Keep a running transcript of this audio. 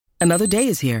Another day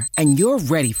is here, and you're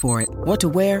ready for it. What to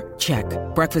wear? Check.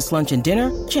 Breakfast, lunch, and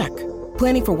dinner? Check.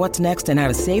 Planning for what's next and how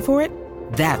to save for it?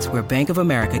 That's where Bank of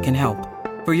America can help.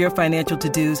 For your financial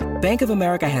to-dos, Bank of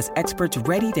America has experts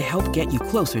ready to help get you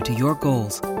closer to your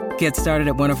goals. Get started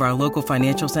at one of our local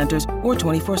financial centers or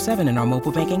 24/7 in our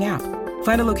mobile banking app.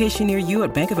 Find a location near you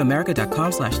at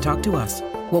bankofamerica.com/talktous.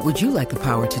 What would you like the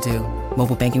power to do?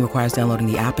 Mobile banking requires downloading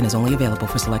the app and is only available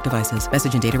for select devices.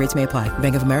 Message and data rates may apply.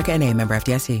 Bank of America NA, member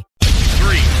FDIC.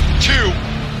 3, 2,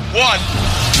 1.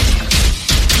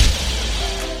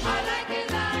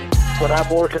 When I'm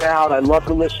working out, I love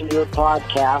to listen to your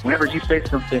podcast. Whenever you say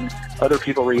something, other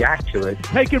people react to it.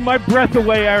 Taking my breath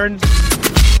away, Aaron.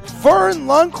 Vern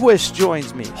Lundquist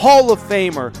joins me. Hall of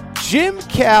Famer Jim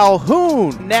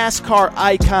Calhoun, NASCAR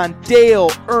icon Dale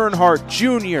Earnhardt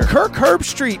Jr. Kirk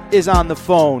Herbstreit is on the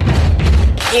phone.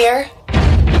 Here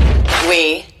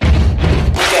we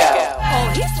go.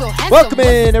 Welcome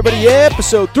in, everybody.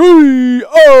 Episode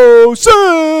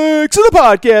 306 of the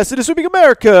podcast. It is Sweeping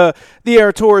America, the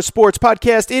Aaron Torres Sports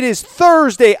Podcast. It is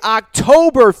Thursday,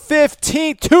 October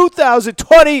 15th,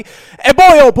 2020. And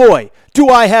boy, oh boy, do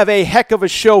I have a heck of a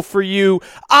show for you.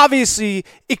 Obviously,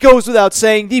 it goes without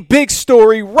saying, the big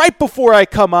story right before I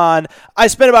come on, I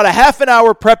spent about a half an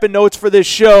hour prepping notes for this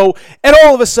show, and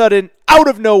all of a sudden, out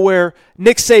of nowhere,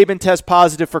 Nick Saban tests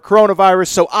positive for coronavirus,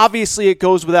 so obviously it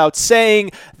goes without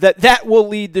saying that will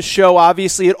lead the show.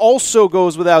 Obviously, it also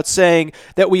goes without saying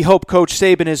that we hope Coach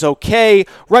Saban is okay.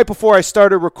 Right before I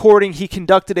started recording, he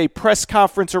conducted a press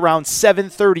conference around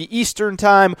 7:30 Eastern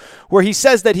Time where he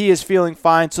says that he is feeling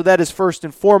fine, so that is first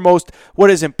and foremost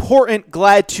what is important.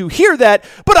 Glad to hear that,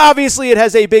 but obviously it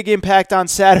has a big impact on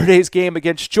Saturday's game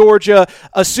against Georgia,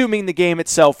 assuming the game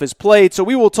itself is played. So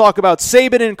we will talk about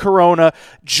Saban and Corona,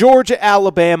 Georgia,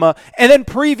 Alabama, and then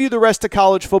preview the rest of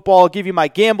college football. I'll give you my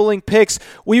gambling picks.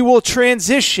 We will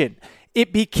transition.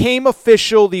 It became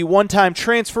official. The one-time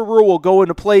transfer rule will go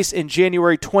into place in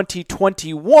January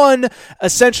 2021.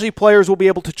 Essentially, players will be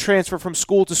able to transfer from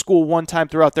school to school one time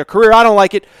throughout their career. I don't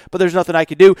like it, but there's nothing I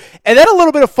can do. And then a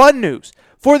little bit of fun news.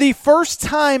 For the first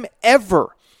time ever,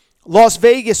 Las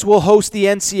Vegas will host the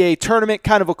NCAA tournament.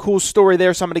 Kind of a cool story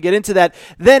there, so I'm going to get into that.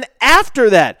 Then after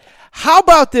that, how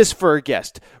about this for a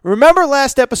guest? Remember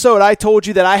last episode I told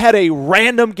you that I had a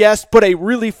random guest, but a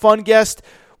really fun guest?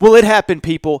 Well, it happened,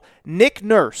 people. Nick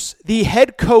Nurse, the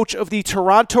head coach of the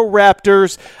Toronto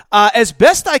Raptors, as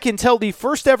best I can tell, the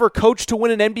first ever coach to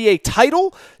win an NBA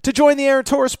title to join the Aaron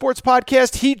Torres Sports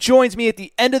Podcast. He joins me at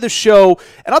the end of the show,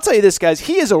 and I'll tell you this, guys,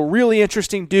 he is a really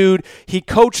interesting dude. He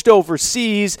coached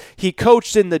overseas, he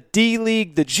coached in the D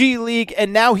League, the G League,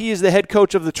 and now he is the head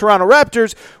coach of the Toronto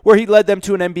Raptors, where he led them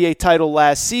to an NBA title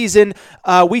last season.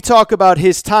 We talk about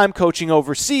his time coaching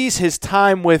overseas, his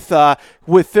time with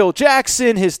Phil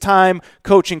Jackson, his time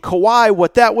coaching Kawhi,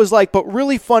 what that was like, but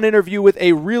really fun interview with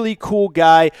a really cool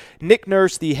guy, Nick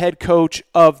Nurse, the head coach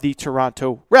of the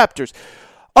Toronto Raptors.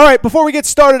 All right, before we get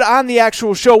started on the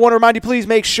actual show, I want to remind you, please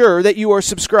make sure that you are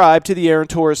subscribed to the Aaron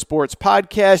Torres Sports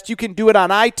Podcast. You can do it on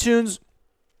iTunes,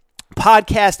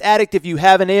 Podcast Addict. If you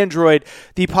have an Android,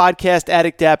 the Podcast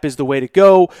Addict app is the way to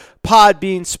go.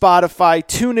 Podbean, Spotify,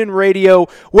 TuneIn Radio,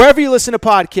 wherever you listen to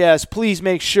podcasts, please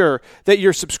make sure that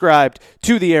you're subscribed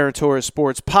to the Aaron Torres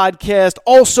Sports Podcast.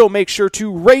 Also, make sure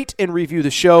to rate and review the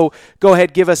show. Go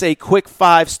ahead, give us a quick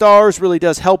 5 stars. Really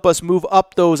does help us move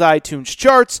up those iTunes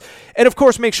charts. And, of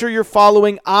course, make sure you're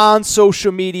following on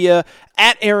social media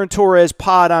at Aaron Torres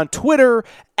Pod on Twitter,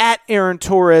 at Aaron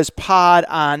Torres Pod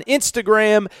on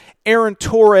Instagram, Aaron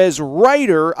Torres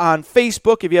Writer on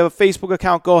Facebook. If you have a Facebook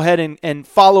account, go ahead and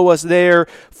follow us there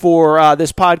for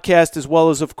this podcast, as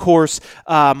well as, of course,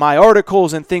 my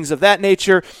articles and things of that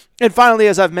nature. And finally,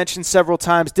 as I've mentioned several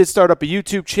times, did start up a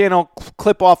YouTube channel,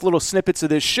 clip off little snippets of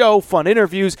this show, fun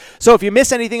interviews. So if you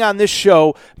miss anything on this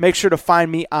show, make sure to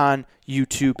find me on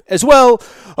YouTube as well.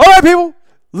 All right, people,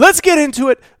 let's get into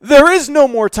it. There is no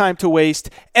more time to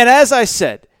waste. And as I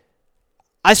said,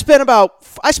 I spend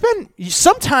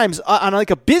sometimes on like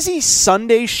a busy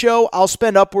Sunday show, I'll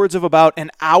spend upwards of about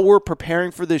an hour preparing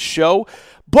for this show.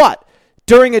 But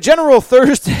during a general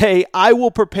Thursday, I will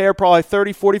prepare probably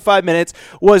 30, 45 minutes.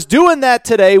 Was doing that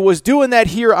today, was doing that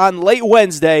here on late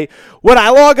Wednesday when I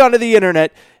log onto the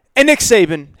internet, and Nick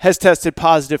Saban has tested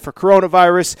positive for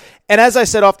coronavirus. And as I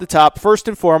said off the top, first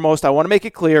and foremost, I want to make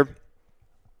it clear,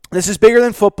 This is bigger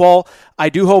than football. I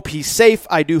do hope he's safe.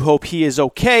 I do hope he is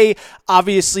okay.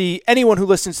 Obviously, anyone who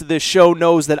listens to this show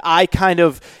knows that I kind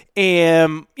of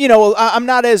am, I'm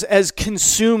not as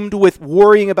consumed with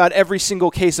worrying about every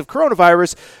single case of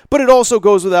coronavirus, but it also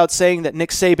goes without saying that Nick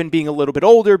Saban, being a little bit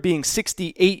older, being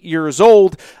 68 years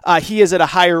old, he is at a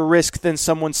higher risk than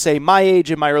someone, say, my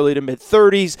age, in my early to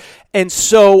mid-30s. And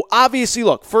so, obviously,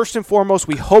 look, first and foremost,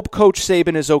 we hope Coach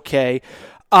Saban is okay.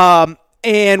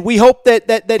 And we hope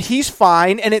that he's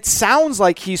fine, and it sounds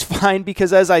like he's fine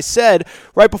because, as I said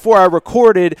right before I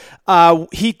recorded,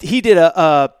 he did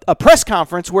a press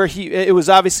conference where it was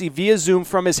obviously via Zoom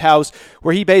from his house,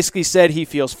 where he basically said he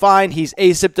feels fine, he's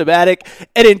asymptomatic,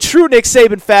 and in true Nick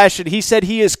Saban fashion, he said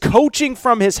he is coaching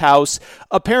from his house.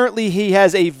 Apparently, he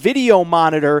has a video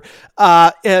monitor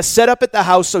set up at the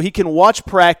house so he can watch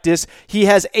practice. He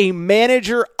has a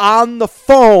manager on the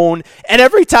phone, and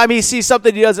every time he sees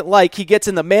something he doesn't like, he gets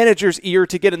in the manager's ear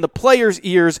to get in the players'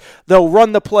 ears. They'll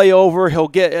run the play over.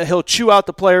 He'll chew out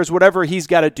the players, whatever he's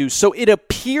got to do. So it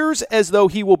appears as though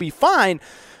he will be fine.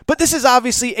 But this is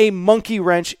obviously a monkey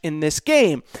wrench in this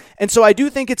game. And so I do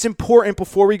think it's important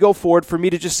before we go forward for me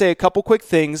to just say a couple quick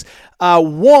things.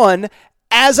 One,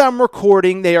 as I'm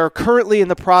recording, they are currently in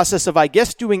the process of, I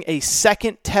guess, doing a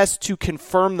second test to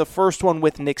confirm the first one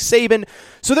with Nick Saban.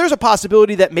 So there's a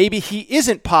possibility that maybe he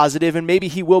isn't positive and maybe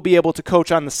he will be able to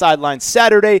coach on the sidelines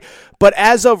Saturday. But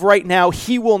as of right now,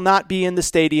 he will not be in the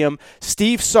stadium.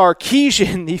 Steve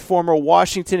Sarkisian, the former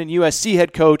Washington and USC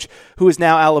head coach, who is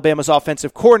now Alabama's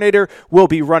offensive coordinator, will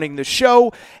be running the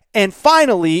show. And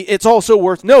finally, it's also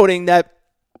worth noting that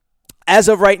as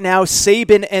of right now,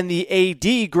 Saban and the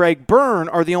AD, Greg Byrne,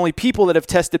 are the only people that have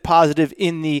tested positive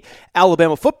in the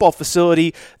Alabama football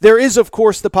facility. There is, of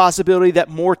course, the possibility that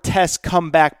more tests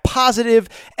come back positive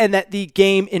and that the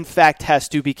game, in fact, has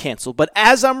to be canceled. But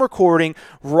as I'm recording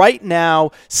right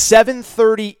now,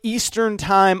 7:30 Eastern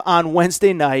time on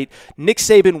Wednesday night, Nick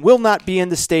Saban will not be in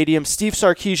the stadium. Steve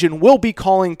Sarkisian will be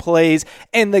calling plays,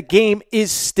 and the game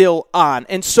is still on.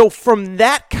 And so from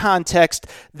that context,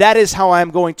 that is how I'm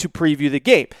going to preview the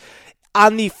game.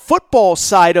 On the football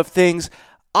side of things,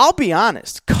 I'll be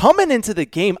honest, coming into the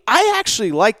game, I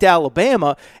actually liked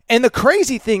Alabama, and the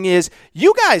crazy thing is,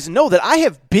 you guys know that I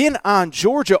have been on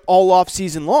Georgia all off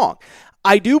season long.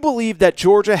 I do believe that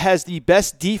Georgia has the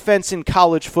best defense in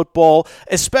college football,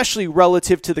 especially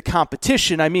relative to the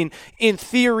competition. I mean, in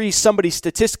theory, somebody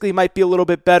statistically might be a little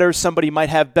bit better, somebody might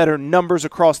have better numbers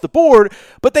across the board,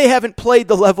 but they haven't played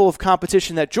the level of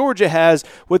competition that Georgia has,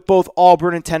 with both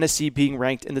Auburn and Tennessee being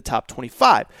ranked in the top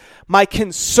 25. My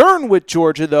concern with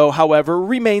Georgia, though, however,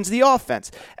 remains the offense.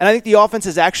 And I think the offense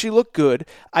has actually looked good.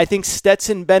 I think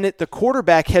Stetson Bennett, the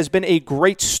quarterback, has been a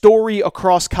great story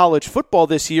across college football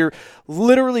this year,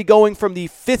 literally going from the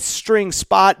fifth string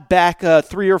spot back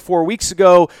 3 or 4 weeks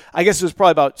ago. I guess it was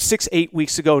probably about 6-8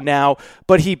 weeks ago now.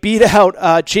 But he beat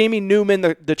out Jamie Newman,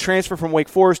 the transfer from Wake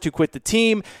Forest, who quit the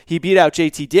team. He beat out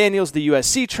JT Daniels, the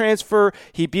USC transfer.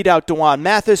 He beat out DeJuan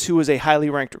Mathis, who was a highly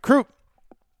ranked recruit.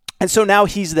 And so now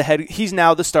he's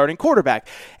now the starting quarterback.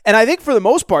 And I think for the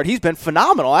most part, he's been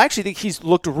phenomenal. I actually think he's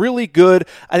looked really good.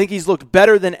 I think he's looked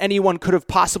better than anyone could have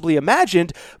possibly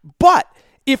imagined. But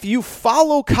if you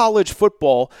follow college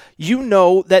football, you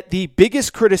know that the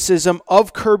biggest criticism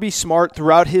of Kirby Smart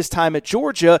throughout his time at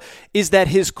Georgia is that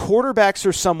his quarterbacks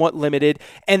are somewhat limited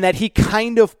and that he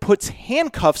kind of puts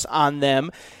handcuffs on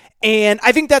them. And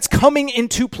I think that's coming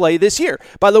into play this year.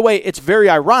 By the way, it's very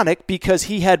ironic because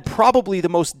he had probably the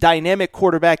most dynamic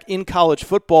quarterback in college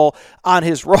football on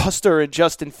his roster in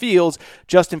Justin Fields.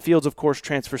 Justin Fields, of course,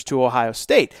 transfers to Ohio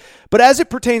State. But as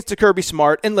it pertains to Kirby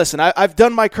Smart, and listen, I've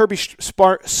done my Kirby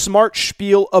Smart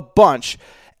spiel a bunch,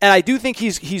 and I do think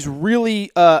he's really,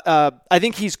 I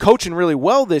think he's coaching really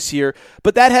well this year,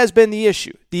 but that has been the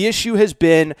issue. The issue has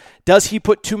been, does he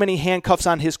put too many handcuffs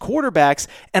on his quarterbacks?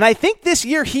 And I think this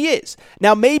year he is.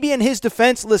 Now, maybe in his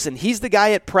defense, listen, he's the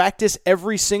guy at practice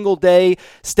every single day.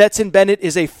 Stetson Bennett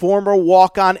is a former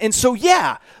walk-on. And so,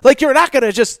 yeah, like you're not going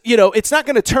to just, it's not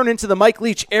going to turn into the Mike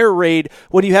Leach air raid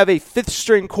when you have a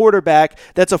fifth-string quarterback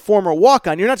that's a former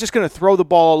walk-on. You're not just going to throw the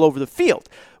ball all over the field.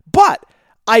 But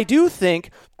I do think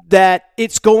that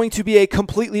it's going to be a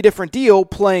completely different deal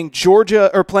playing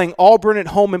Georgia or playing Auburn at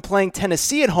home and playing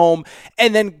Tennessee at home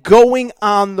and then going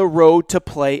on the road to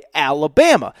play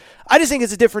Alabama. I just think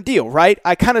it's a different deal, right?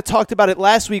 I kind of talked about it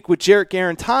last week with Jarrett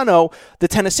Garantano, the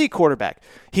Tennessee quarterback.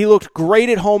 He looked great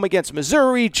at home against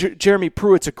Missouri. Jeremy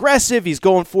Pruitt's aggressive. He's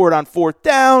going for it on fourth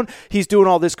down. He's doing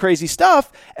all this crazy stuff.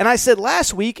 And I said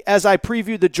last week, as I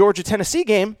previewed the Georgia-Tennessee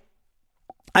game,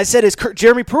 I said, is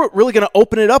Jeremy Pruitt really going to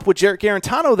open it up with Jarrett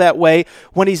Garantano that way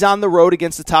when he's on the road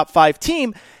against the top 5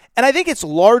 team? And I think it's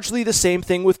largely the same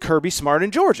thing with Kirby Smart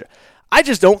in Georgia. I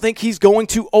just don't think he's going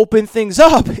to open things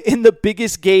up in the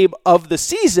biggest game of the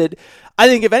season. I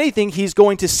think, if anything, he's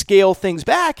going to scale things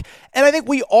back. And I think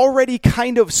we already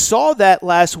kind of saw that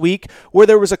last week, where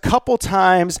there was a couple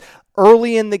times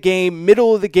early in the game,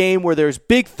 middle of the game, where there's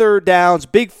big third downs,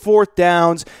 big fourth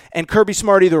downs, and Kirby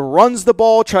Smart either runs the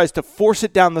ball, tries to force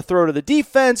it down the throat of the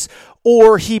defense,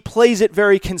 or he plays it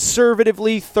very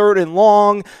conservatively, third and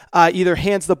long, either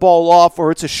hands the ball off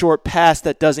or it's a short pass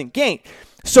that doesn't gain.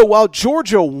 So while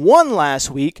Georgia won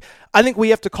last week, I think we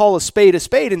have to call a spade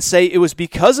and say it was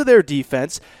because of their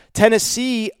defense.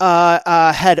 Tennessee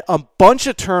had a bunch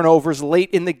of turnovers late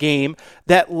in the game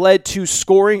that led to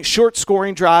short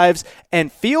scoring drives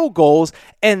and field goals,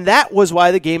 and that was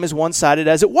why the game is one-sided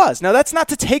as it was. Now, that's not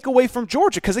to take away from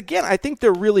Georgia, because, again, I think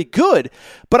they're really good,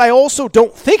 but I also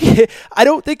don't think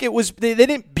it was they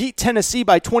didn't beat Tennessee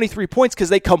by 23 points because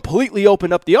they completely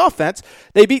opened up the offense.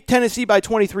 They beat Tennessee by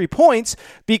 23 points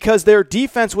because their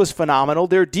defense was phenomenal.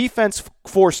 Their defense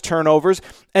forced turnovers,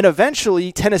 and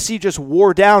eventually Tennessee just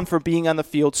wore down for being on the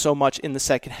field so much in the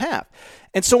second half.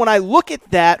 And so when I look at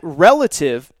that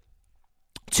relative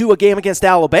to a game against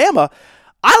Alabama,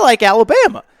 I like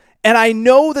Alabama. And I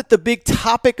know that the big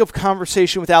topic of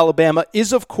conversation with Alabama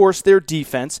is, of course, their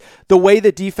defense, the way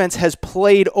the defense has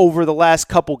played over the last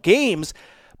couple games.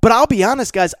 But I'll be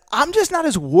honest, guys, I'm just not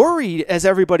as worried as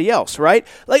everybody else, right?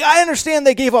 Like, I understand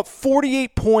they gave up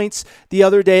 48 points the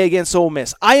other day against Ole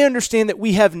Miss. I understand that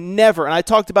we have never, and I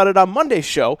talked about it on Monday's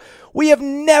show, we have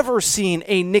never seen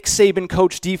a Nick Saban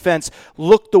coach defense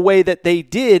look the way that they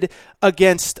did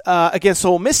against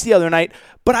Ole Miss the other night.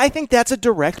 But I think that's a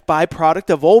direct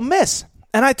byproduct of Ole Miss.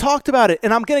 And I talked about it,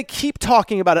 and I'm going to keep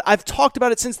talking about it. I've talked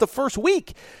about it since the first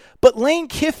week. But Lane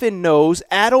Kiffin knows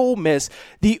at Ole Miss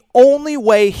the only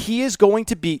way he is going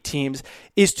to beat teams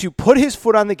is to put his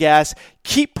foot on the gas,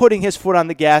 keep putting his foot on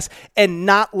the gas, and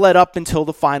not let up until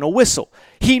the final whistle.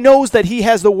 He knows that he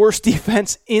has the worst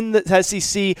defense in the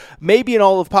SEC, maybe in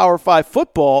all of Power 5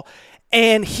 football,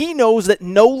 and he knows that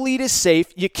no lead is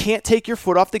safe. You can't take your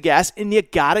foot off the gas, and you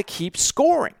got to keep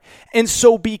scoring. And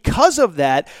so because of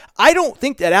that, I don't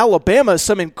think that Alabama is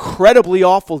some incredibly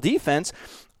awful defense.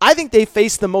 I think they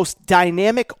face the most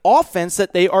dynamic offense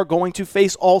that they are going to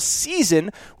face all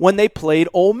season when they played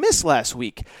Ole Miss last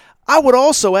week. I would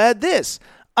also add this.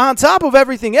 On top of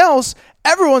everything else,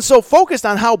 everyone's so focused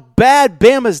on how bad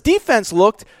Bama's defense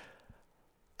looked,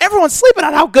 everyone's sleeping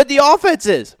on how good the offense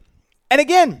is. And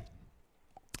again,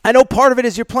 I know part of it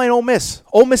is you're playing Ole Miss.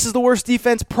 Ole Miss is the worst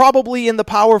defense probably in the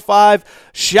Power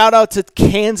 5. Shout out to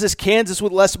Kansas. Kansas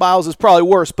with Les Miles is probably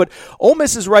worse. But Ole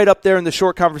Miss is right up there in the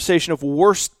short conversation of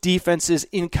worst defenses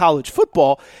in college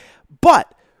football.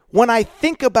 But when I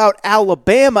think about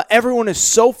Alabama, everyone is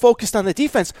so focused on the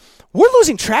defense. We're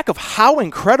losing track of how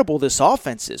incredible this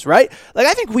offense is, right? Like,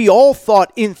 I think we all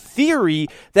thought in theory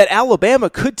that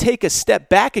Alabama could take a step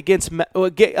back against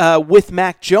with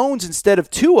Mac Jones instead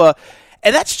of Tua.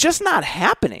 And that's just not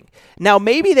happening. Now,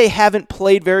 maybe they haven't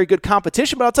played very good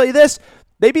competition, but I'll tell you this.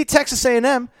 They beat Texas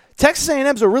A&M. Texas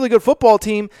A&M is a really good football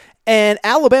team, and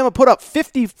Alabama put up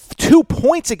 52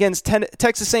 points against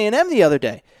Texas A&M the other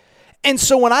day. And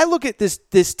so when I look at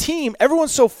this team,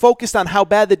 everyone's so focused on how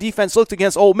bad the defense looked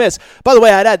against Ole Miss. By the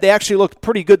way, I'd add they actually looked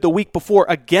pretty good the week before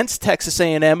against Texas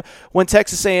A&M when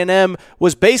Texas A&M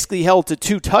was basically held to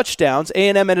 2 touchdowns.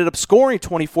 A&M ended up scoring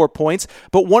 24 points,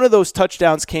 but one of those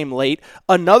touchdowns came late.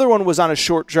 Another one was on a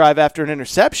short drive after an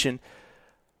interception.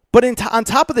 But on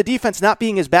top of the defense not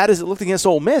being as bad as it looked against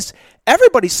Ole Miss,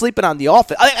 everybody's sleeping on the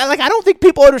offense. I don't think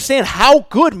people understand how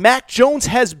good Mac Jones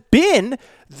has been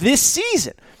this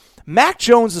season. Mac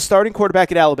Jones, the starting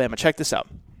quarterback at Alabama, check this out.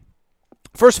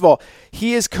 First of all,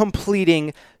 he is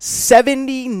completing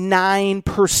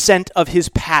 79% of his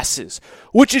passes,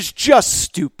 which is just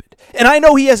stupid. And I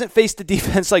know he hasn't faced a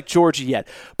defense like Georgia yet,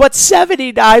 but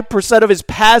 79% of his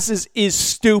passes is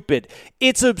stupid.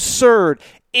 It's absurd.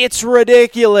 It's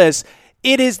ridiculous.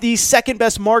 It is the second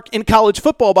best mark in college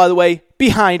football, by the way,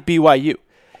 behind BYU.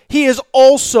 He is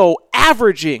also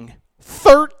averaging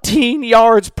 13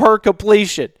 yards per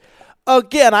completion.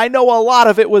 Again, I know a lot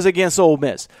of it was against Ole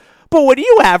Miss. But when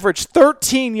you average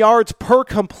 13 yards per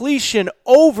completion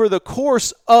over the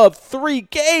course of 3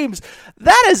 games,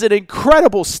 that is an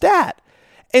incredible stat.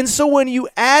 And so when you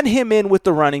add him in with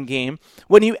the running game,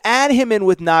 when you add him in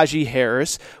with Najee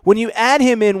Harris, when you add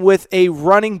him in with a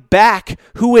running back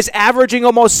who is averaging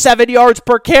almost 7 yards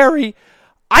per carry,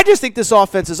 I just think this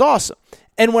offense is awesome.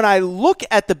 And when I look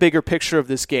at the bigger picture of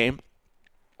this game,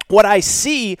 what I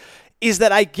see is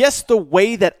that I guess the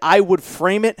way that I would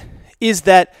frame it is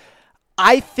that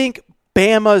I think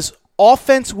Bama's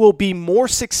offense will be more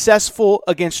successful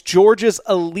against Georgia's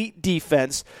elite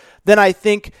defense than I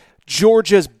think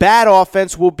Georgia's bad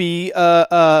offense will be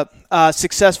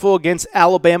successful against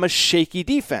Alabama's shaky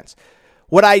defense.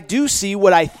 What I do see,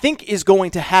 what I think is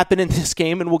going to happen in this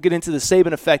game, and we'll get into the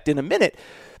Saban effect in a minute,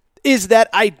 is that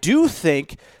I do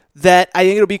think that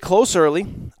it'll be close early.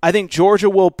 I think Georgia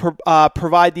will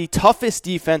provide the toughest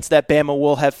defense that Bama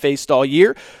will have faced all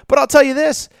year. But I'll tell you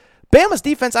this, Bama's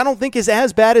defense I don't think is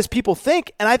as bad as people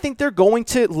think, and I think they're going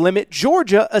to limit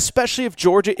Georgia, especially if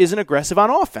Georgia isn't aggressive on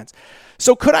offense.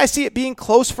 So could I see it being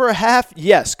close for a half?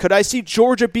 Yes. Could I see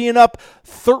Georgia being up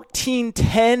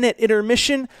 13-10 at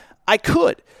intermission? I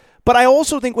could. But I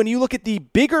also think when you look at the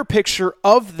bigger picture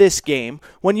of this game,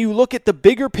 when you look at the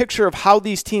bigger picture of how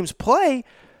these teams play,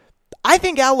 I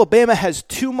think Alabama has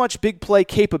too much big play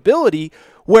capability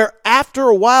where after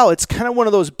a while it's kind of one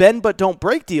of those bend but don't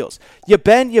break deals. You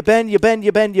bend,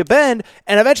 and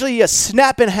eventually you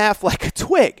snap in half like a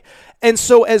twig. And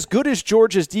so as good as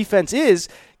Georgia's defense is,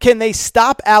 can they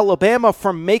stop Alabama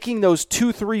from making those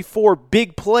 2, 3, 4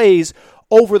 big plays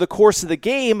over the course of the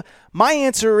game? My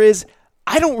answer is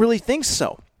I don't really think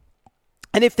so.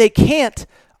 And if they can't,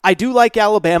 I do like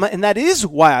Alabama, and that is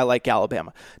why I like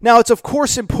Alabama. Now, it's of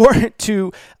course important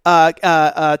to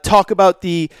talk about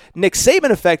the Nick Saban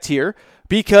effect here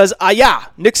because,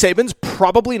 Nick Saban's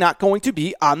probably not going to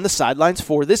be on the sidelines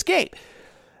for this game.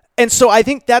 And so I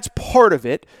think that's part of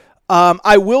it.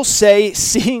 I will say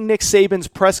seeing Nick Saban's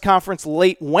press conference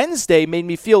late Wednesday made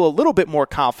me feel a little bit more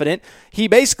confident. He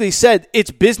basically said it's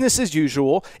business as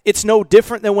usual. It's no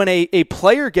different than when a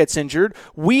player gets injured.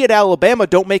 We at Alabama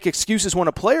don't make excuses when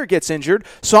a player gets injured,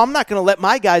 so I'm not going to let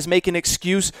my guys make an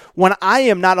excuse when I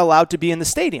am not allowed to be in the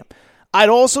stadium. I'd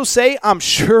also say I'm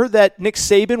sure that Nick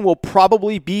Saban will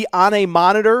probably be on a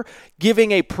monitor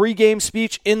giving a pregame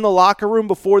speech in the locker room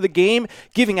before the game,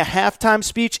 giving a halftime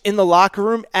speech in the locker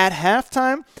room at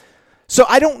halftime. So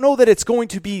I don't know that it's going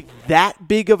to be that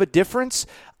big of a difference.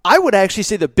 I would actually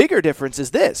say the bigger difference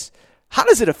is this. How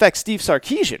does it affect Steve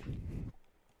Sarkisian?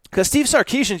 Because Steve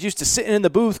Sarkisian's used to sitting in the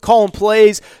booth, calling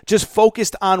plays, just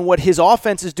focused on what his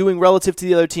offense is doing relative to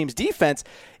the other team's defense.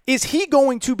 Is he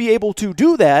going to be able to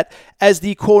do that as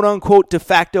the quote-unquote de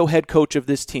facto head coach of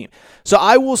this team? So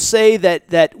I will say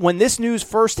that when this news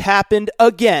first happened,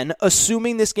 again,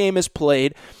 assuming this game is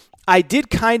played, I did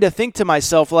kind of think to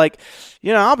myself,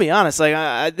 I'll be honest,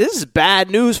 this is bad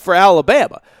news for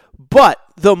Alabama. But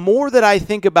the more that I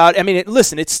think about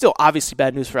it's still obviously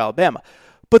bad news for Alabama.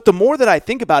 But the more that I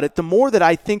think about it, the more that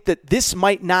I think that this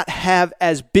might not have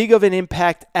as big of an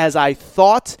impact as I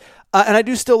thought. And I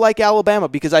do still like Alabama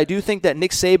because I do think that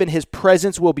Nick Saban, his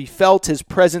presence will be felt, his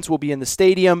presence will be in the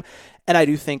stadium, and I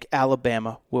do think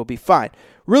Alabama will be fine.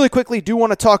 Really quickly, do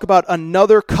want to talk about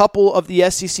another couple of the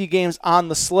SEC games on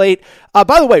the slate.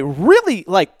 By the way, really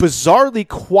bizarrely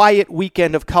quiet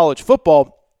weekend of college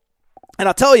football. And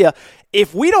I'll tell you,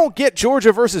 if we don't get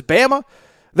Georgia versus Bama,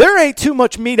 there ain't too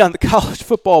much meat on the college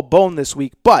football bone this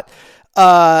week. But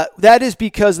that is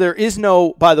because there is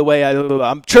no, by the way,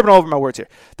 I'm tripping over my words here.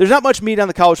 There's not much meat on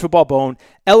the college football bone.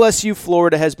 LSU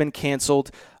Florida has been canceled.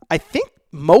 I think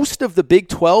most of the Big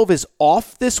 12 is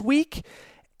off this week,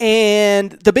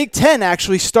 and the Big 10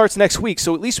 actually starts next week,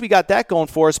 so at least we got that going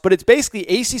for us. But it's basically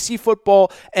ACC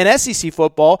football and SEC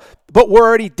football, but we're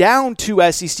already down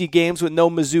 2 SEC games with no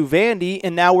Mizzou Vandy,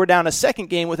 and now we're down a second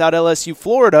game without LSU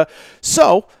Florida.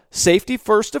 So safety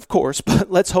first, of course, but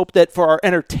let's hope that for our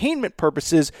entertainment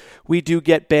purposes, we do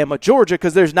get Bama, Georgia,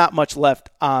 because there's not much left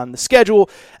on the schedule.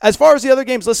 As far as the other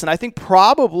games, listen, I think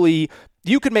probably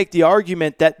you could make the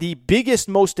argument that the biggest,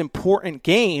 most important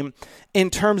game in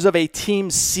terms of a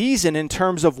team's season, in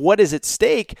terms of what is at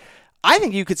stake, I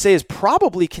think you could say is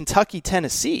probably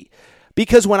Kentucky-Tennessee.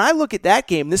 Because when I look at that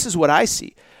game, this is what I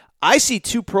see. I see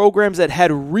two programs that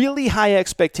had really high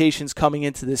expectations coming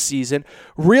into this season,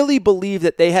 really believe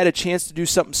that they had a chance to do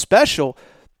something special,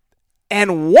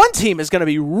 and one team is going to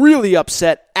be really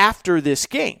upset after this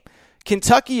game.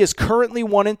 Kentucky is currently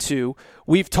 1-2.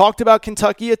 We've talked about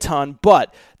Kentucky a ton,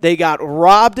 but they got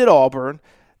robbed at Auburn.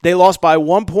 They lost by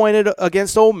 1 point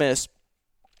against Ole Miss.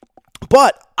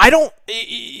 But I don't,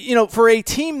 for a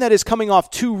team that is coming off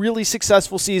 2 really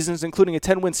successful seasons, including a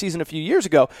 10-win season a few years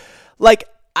ago,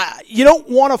 you don't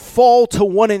want to fall to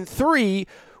 1-3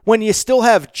 when you still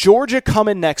have Georgia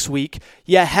coming next week.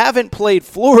 You haven't played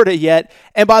Florida yet.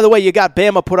 And by the way, you got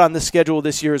Bama put on the schedule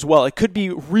this year as well. It could be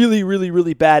really, really,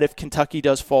 really bad if Kentucky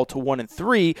does fall to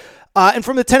 1-3. And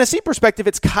from the Tennessee perspective,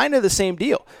 it's kind of the same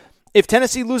deal. If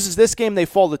Tennessee loses this game, they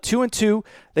fall to 2-2.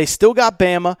 They still got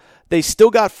Bama. They still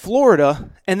got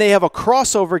Florida, and they have a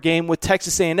crossover game with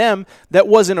Texas A&M that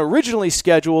wasn't originally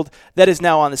scheduled that is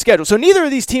now on the schedule. So neither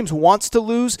of these teams wants to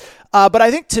lose, but I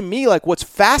think to me, like, what's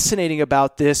fascinating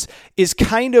about this is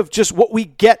kind of just what we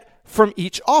get from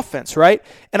each offense, right?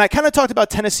 And I kind of talked about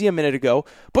Tennessee a minute ago,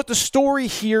 but the story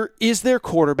here is their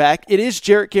quarterback. It is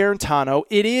Jarrett Garantano.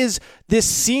 It is this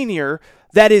senior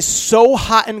that is so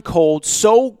hot and cold,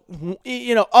 so,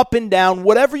 up and down,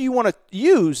 whatever you want to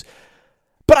use.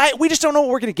 But we just don't know what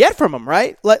we're going to get from him,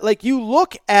 right? Like you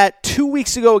look at 2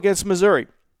 weeks ago against Missouri.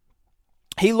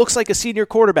 He looks like a senior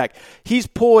quarterback. He's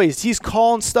poised. He's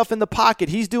calling stuff in the pocket.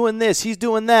 He's doing this. He's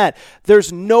doing that.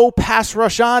 There's no pass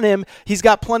rush on him. He's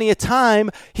got plenty of time.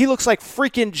 He looks like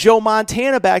freaking Joe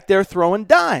Montana back there throwing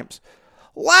dimes.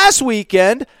 Last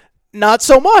weekend, not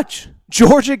so much.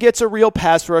 Georgia gets a real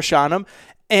pass rush on him.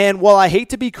 And while I hate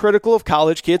to be critical of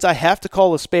college kids, I have to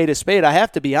call a spade a spade. I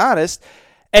have to be honest.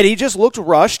 And he just looked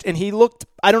rushed, and he looked,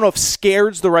 I don't know if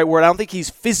scared's the right word. I don't think he's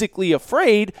physically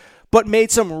afraid, but made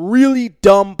some really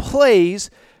dumb plays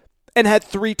and had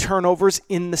 3 turnovers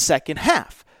in the second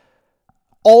half.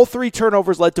 All 3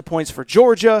 turnovers led to points for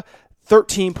Georgia,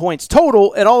 13 points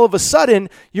total, and all of a sudden,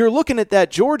 you're looking at that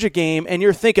Georgia game, and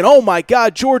you're thinking, oh my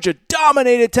God, Georgia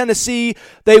dominated Tennessee.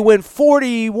 They win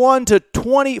 44-21,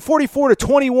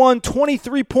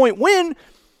 23-point win.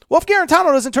 Well, if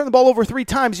Garantano doesn't turn the ball over 3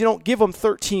 times, you don't give him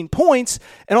 13 points,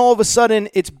 and all of a sudden,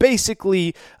 it's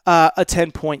basically a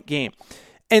 10-point game.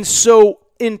 And so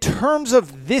in terms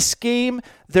of this game,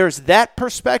 there's that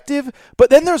perspective, but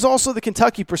then there's also the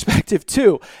Kentucky perspective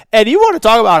too. And you want to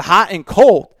talk about hot and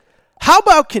cold. How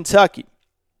about Kentucky?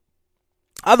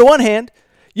 On the one hand,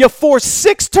 you force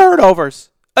 6 turnovers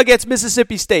against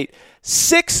Mississippi State.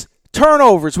 6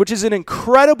 turnovers, which is an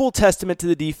incredible testament to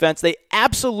the defense. They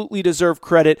absolutely deserve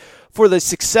credit for the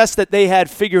success that they had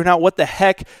figuring out what the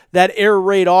heck that air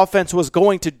raid offense was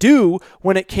going to do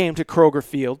when it came to Kroger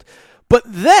Field. But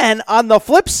then on the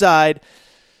flip side,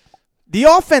 the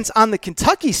offense on the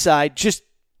Kentucky side just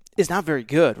is not very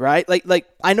good, right? Like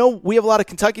I know we have a lot of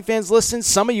Kentucky fans listen.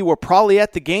 Some of you were probably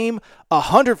at the game.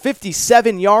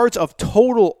 157 yards of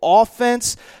total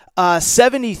offense,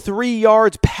 73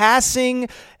 yards passing.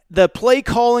 The play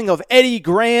calling of Eddie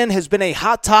Gran has been a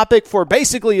hot topic for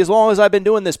basically as long as I've been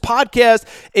doing this podcast.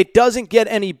 It doesn't get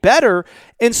any better.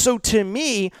 And so to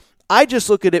me, I just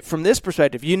look at it from this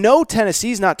perspective. You know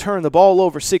Tennessee's not turning the ball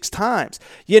over 6 times.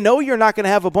 You know you're not going to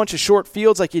have a bunch of short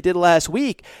fields like you did last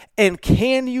week. And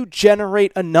can you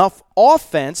generate enough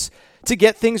offense to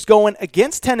get things going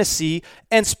against Tennessee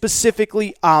and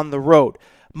specifically on the road?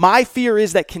 My fear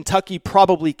is that Kentucky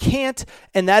probably can't,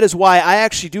 and that is why I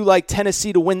actually do like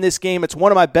Tennessee to win this game. It's one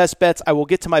of my best bets. I will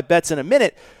get to my bets in a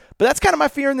minute. But that's kind of my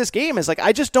fear in this game is like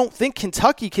I just don't think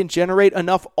Kentucky can generate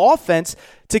enough offense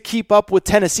to keep up with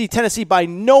Tennessee. Tennessee by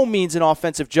no means an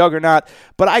offensive juggernaut,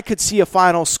 but I could see a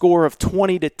final score of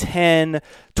 20-10,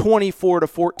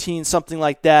 24-14, something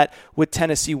like that with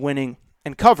Tennessee winning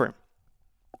and covering.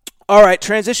 All right,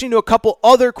 transitioning to a couple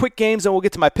other quick games, and we'll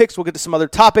get to my picks. We'll get to some other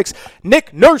topics.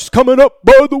 Nick Nurse coming up,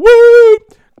 by the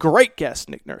way. Great guest,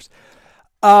 Nick Nurse.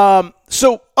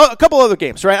 So a couple other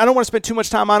games, right? I don't want to spend too much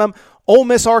time on them. Ole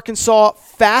Miss, Arkansas,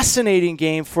 fascinating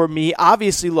game for me.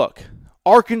 Obviously, look,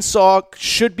 Arkansas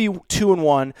should be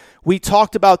 2-1. We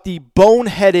talked about the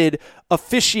boneheaded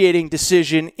officiating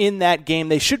decision in that game.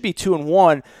 They should be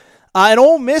 2-1. And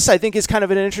Ole Miss, I think, is kind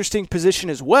of in an interesting position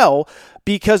as well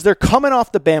because they're coming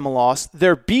off the Bama loss.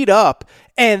 They're beat up.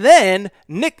 And then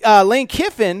Lane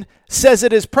Kiffin says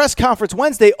at his press conference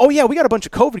Wednesday, oh, yeah, we got a bunch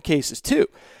of COVID cases too.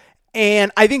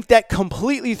 And I think that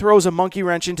completely throws a monkey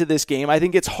wrench into this game. I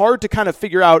think it's hard to kind of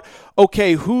figure out,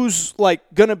 okay, who's like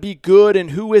going to be good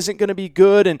and who isn't going to be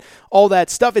good and all that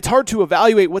stuff. It's hard to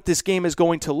evaluate what this game is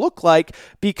going to look like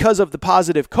because of the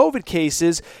positive COVID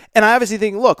cases. And I obviously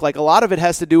think, look, like a lot of it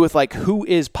has to do with like who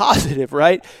is positive,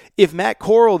 right? If Matt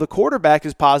Corral, the quarterback,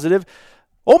 is positive,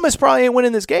 Ole Miss probably ain't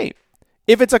winning this game.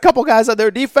 If it's a couple guys on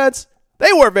their defense,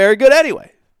 they weren't very good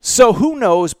anyway. So who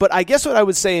knows, but I guess what I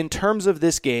would say in terms of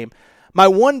this game, my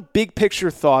one big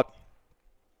picture thought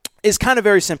is kind of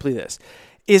very simply this,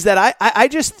 is that I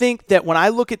just think that when I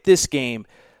look at this game,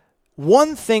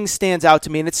 one thing stands out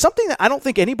to me, and it's something that I don't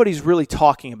think anybody's really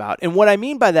talking about. And what I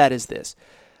mean by that is this.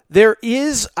 There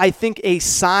is, I think, a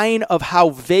sign of how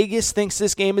Vegas thinks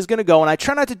this game is going to go, and I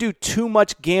try not to do too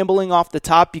much gambling off the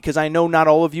top because I know not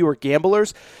all of you are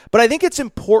gamblers, but I think it's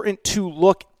important to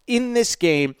look in this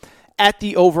game at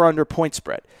the over-under point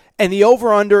spread. And the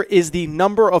over-under is the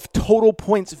number of total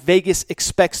points Vegas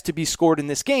expects to be scored in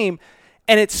this game.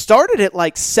 And it started at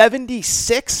like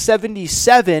 76,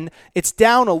 77. It's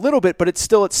down a little bit, but it's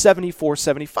still at 74,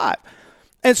 75.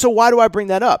 And so why do I bring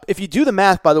that up? If you do the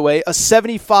math, by the way, a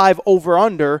 75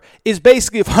 over-under is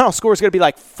basically a final score is going to be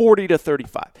like 40 to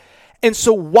 35. And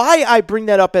so why I bring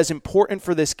that up as important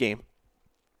for this game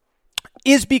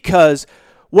is because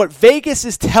what Vegas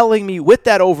is telling me with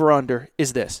that over-under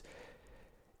is this,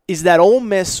 is that Ole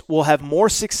Miss will have more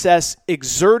success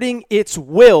exerting its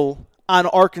will on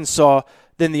Arkansas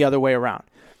than the other way around.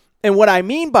 And what I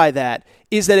mean by that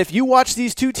is that if you watch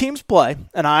these two teams play,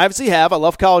 and I obviously have, I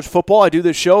love college football, I do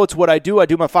this show, it's what I do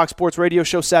my Fox Sports radio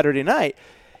show Saturday night.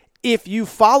 If you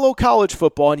follow college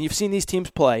football and you've seen these teams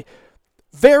play,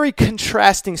 very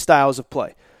contrasting styles of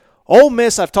play. Ole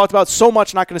Miss, I've talked about so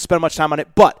much, not going to spend much time on it,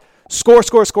 but score.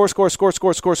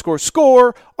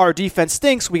 Our defense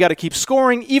stinks. We got to keep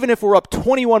scoring. Even if we're up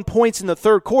 21 points in the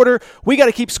third quarter, we got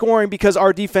to keep scoring because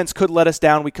our defense could let us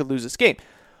down. We could lose this game.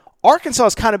 Arkansas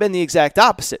has kind of been the exact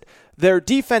opposite. Their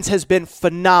defense has been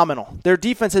phenomenal. Their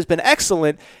defense has been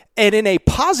excellent. And in a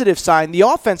positive sign, the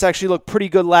offense actually looked pretty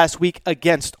good last week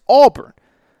against Auburn.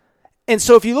 And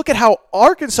so if you look at how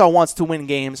Arkansas wants to win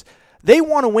games, they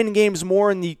want to win games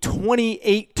more in the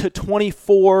 28 to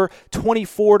 24,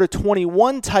 24 to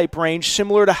 21 type range,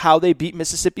 similar to how they beat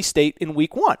Mississippi State in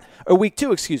week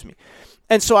 2.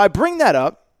 And so I bring that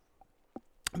up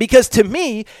because to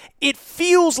me, it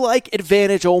feels like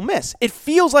advantage Ole Miss. It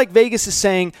feels like Vegas is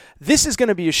saying this is going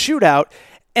to be a shootout,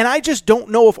 and I just don't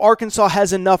know if Arkansas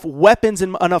has enough weapons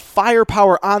and enough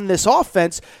firepower on this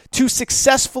offense to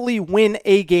successfully win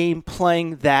a game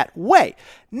playing that way.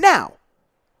 Now,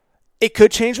 it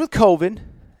could change with COVID,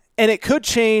 and it could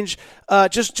change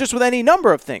just with any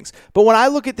number of things. But when I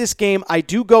look at this game, I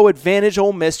do go advantage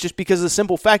Ole Miss just because of the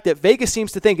simple fact that Vegas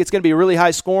seems to think it's going to be really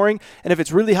high scoring, and if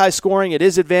it's really high scoring, it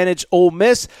is advantage Ole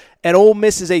Miss, and Ole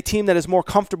Miss is a team that is more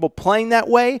comfortable playing that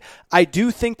way. I do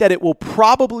think that it will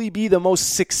probably be the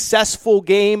most successful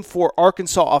game for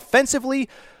Arkansas offensively,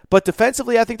 but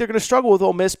defensively, I think they're going to struggle with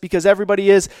Ole Miss because everybody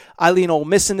is. I lean Ole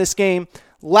Miss in this game.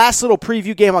 Last little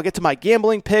preview game, I'll get to my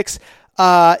gambling picks,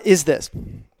 is this.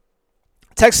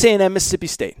 Texas A&M, Mississippi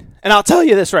State. And I'll tell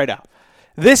you this right now.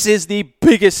 This is the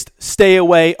biggest stay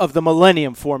away of the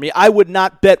millennium for me. I would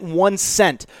not bet 1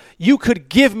 cent. You could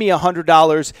give me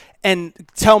 $100 and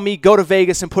tell me go to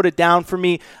Vegas and put it down for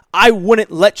me. I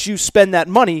wouldn't let you spend that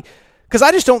money because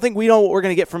I just don't think we know what we're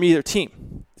going to get from either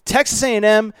team. Texas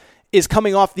A&M is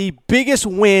coming off the biggest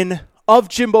win of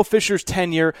Jimbo Fisher's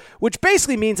tenure, which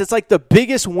basically means it's like the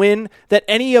biggest win that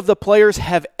any of the players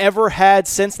have ever had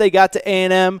since they got to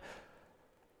A&M.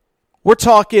 We're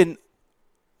talking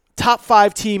top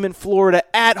 5 team in Florida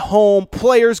at home.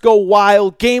 Players go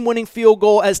wild. Game-winning field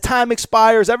goal. As time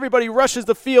expires, everybody rushes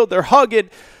the field. They're hugging.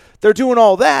 They're doing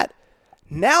all that.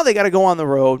 Now they got to go on the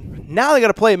road. Now they got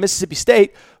to play at Mississippi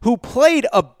State, who played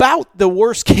about the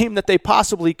worst game that they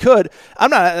possibly could.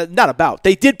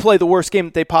 They did play the worst game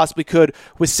that they possibly could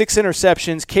with 6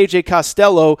 interceptions. KJ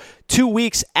Costello, 2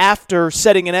 weeks after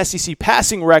setting an SEC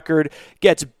passing record,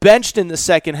 gets benched in the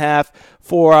second half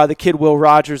for the kid Will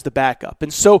Rogers, the backup.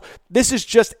 And so this is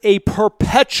just a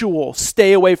perpetual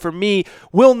stay away from me.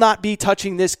 Will not be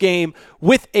touching this game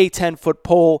with a 10-foot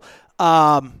pole.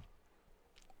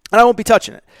 And I won't be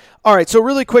touching it. All right, so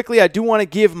really quickly, I do want to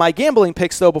give my gambling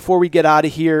picks, though, before we get out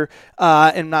of here.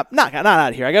 And not out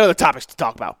of here. I got other topics to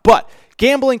talk about. But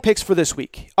gambling picks for this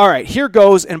week. All right, here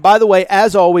goes. And by the way,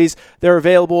 as always, they're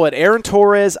available at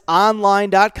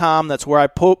AaronTorresOnline.com. That's where I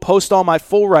post all my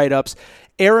full write-ups.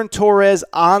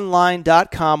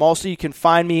 AaronTorresOnline.com. Also, you can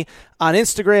find me on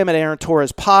Instagram at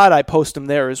AaronTorresPod. I post them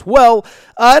there as well.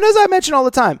 And as I mention all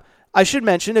the time, I should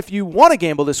mention, if you want to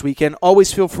gamble this weekend,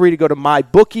 always feel free to go to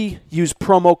MyBookie, use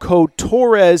promo code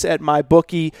Torres at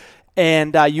MyBookie,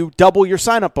 and you double your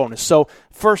sign-up bonus. So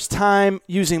first time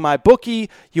using MyBookie,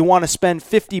 you want to spend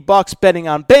 $50 betting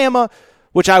on Bama,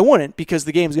 which I wouldn't because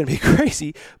the game's going to be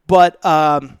crazy, but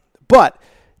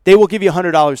they will give you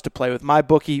 $100 to play with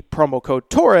MyBookie, promo code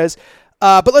Torres.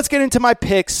 But let's get into my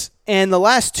picks, and the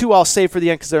last two I'll save for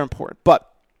the end because they're important.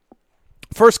 But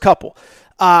first couple,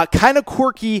 kind of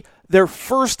quirky. Their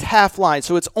first half line,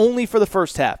 so it's only for the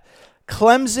first half.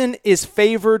 Clemson is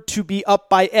favored to be up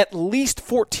by at least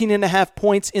 14.5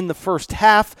 points in the first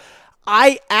half.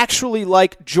 I actually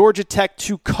like Georgia Tech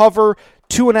to cover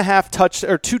 2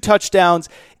 touchdowns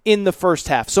in the first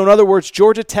half. So in other words,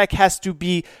 Georgia Tech has to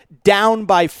be down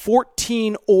by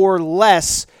 14 or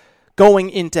less going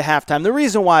into halftime. The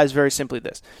reason why is very simply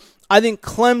this. I think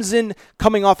Clemson,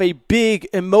 coming off a big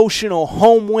emotional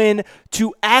home win,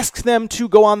 to ask them to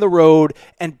go on the road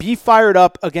and be fired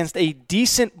up against a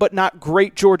decent but not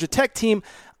great Georgia Tech team,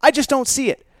 I just don't see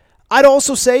it. I'd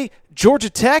also say Georgia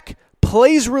Tech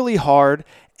plays really hard,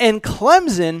 and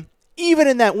Clemson, even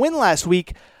in that win last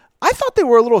week, I thought they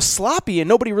were a little sloppy and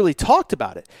nobody really talked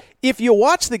about it. If you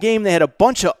watch the game, they had a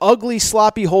bunch of ugly,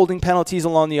 sloppy holding penalties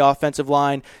along the offensive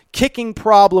line, kicking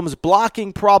problems,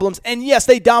 blocking problems, and yes,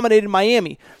 they dominated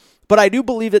Miami. But I do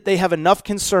believe that they have enough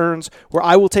concerns where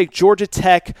I will take Georgia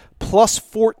Tech plus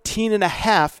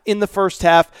 14.5 in the first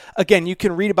half. Again, you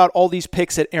can read about all these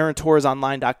picks at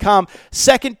AaronTorresOnline.com.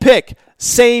 Second pick,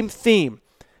 same theme.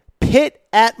 Pitt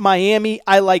at Miami.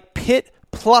 I like Pitt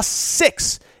plus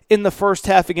 6 in the first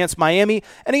half against Miami.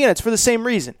 And again, it's for the same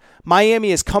reason.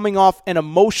 Miami is coming off an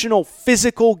emotional,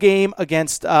 physical game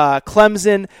against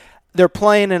Clemson. They're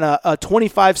playing in a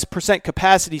 25%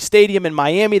 capacity stadium in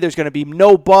Miami. There's going to be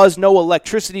no buzz, no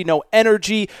electricity, no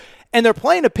energy. And they're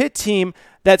playing a Pitt team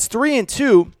that's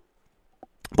 3-2,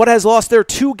 but has lost their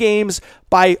 2 games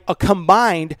by a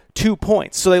combined 2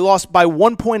 points. So they lost by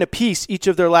 1 point apiece each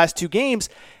of their last 2 games.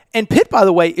 And Pitt, by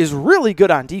the way, is really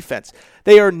good on defense.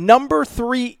 They are number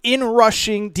 3 in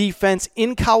rushing defense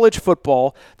in college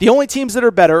football. The only teams that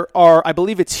are better are, I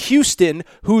believe it's Houston,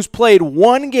 who's played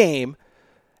 1 game,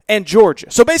 and Georgia.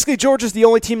 So basically, Georgia's the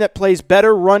only team that plays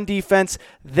better run defense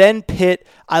than Pitt.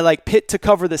 I like Pitt to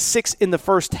cover the 6 in the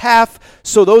first half.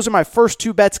 So those are my first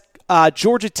 2 bets.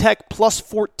 Georgia Tech plus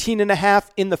 14.5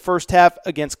 in the first half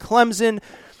against Clemson.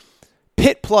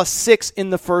 Pitt plus 6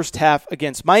 in the first half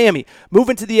against Miami.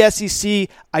 Moving to the SEC,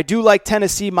 I do like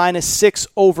Tennessee minus 6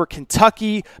 over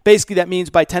Kentucky. Basically, that means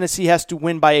Tennessee has to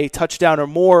win by a touchdown or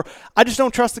more. I just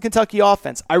don't trust the Kentucky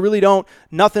offense. I really don't.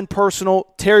 Nothing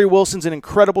personal. Terry Wilson's an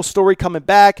incredible story coming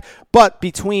back, but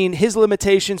between his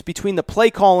limitations, between the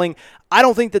play calling, I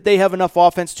don't think that they have enough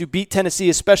offense to beat Tennessee,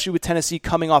 especially with Tennessee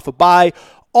coming off a bye.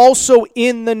 Also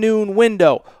in the noon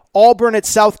window, Auburn at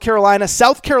South Carolina.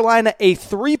 South Carolina, a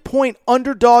 3-point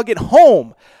underdog at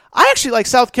home. I actually like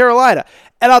South Carolina.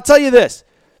 And I'll tell you this.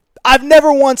 I've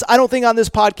never once, I don't think on this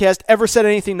podcast, ever said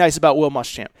anything nice about Will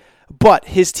Muschamp. But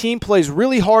his team plays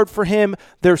really hard for him.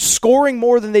 They're scoring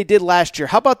more than they did last year.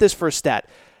 How about this for a stat?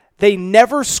 They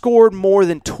never scored more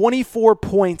than 24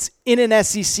 points in an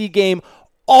SEC game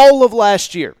all of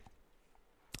last year.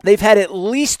 They've had at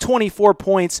least 24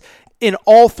 points in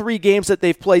all 3 games that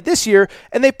they've played this year,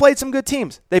 and they played some good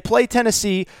teams. They played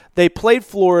Tennessee, they played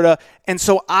Florida, and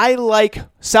so I like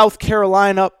South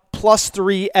Carolina plus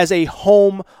 3 as a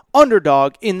home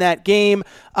underdog in that game.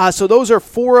 So those are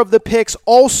 4 of the picks.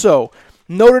 Also,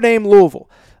 Notre Dame, Louisville.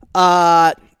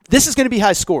 This is going to be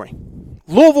high scoring.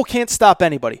 Louisville can't stop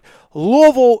anybody.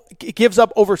 Louisville gives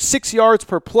up over 6 yards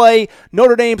per play.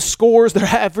 Notre Dame scores. They're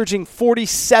averaging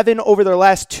 47 over their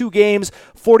last 2 games,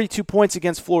 42 points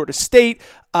against Florida State,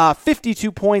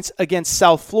 52 points against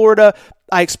South Florida.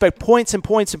 I expect points and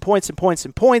points and points and points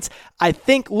and points. I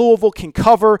think Louisville can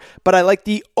cover, but I like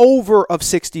the over of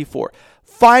 64.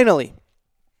 Finally,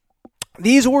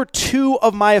 these were 2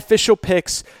 of my official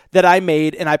picks that I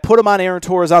made, and I put them on Aaron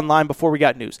Torres Online before we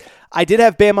got news. I did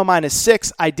have Bama minus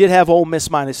 6. I did have Ole Miss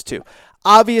minus 2.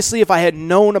 Obviously, if I had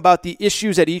known about the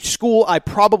issues at each school, I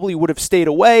probably would have stayed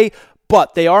away,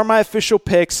 but they are my official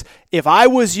picks. If I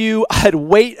was you, I'd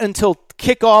wait until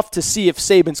kickoff to see if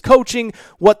Saban's coaching,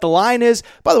 what the line is.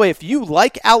 By the way, if you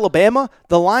like Alabama,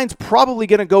 the line's probably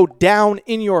going to go down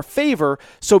in your favor,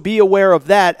 so be aware of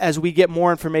that as we get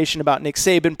more information about Nick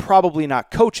Saban probably not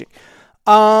coaching.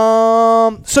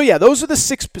 So yeah, those are the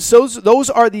 6. Those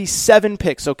are the 7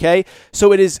 picks. Okay,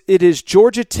 so it is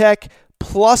Georgia Tech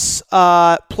plus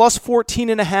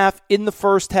 14.5 in the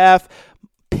first half.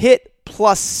 Pitt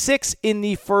plus 6 in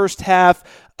the first half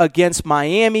against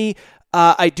Miami.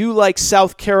 I do like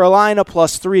South Carolina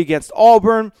plus 3 against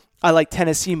Auburn. I like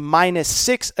Tennessee minus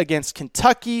 6 against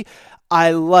Kentucky.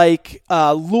 I like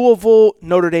Louisville,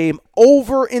 Notre Dame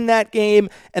over in that game.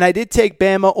 And I did take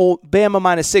Bama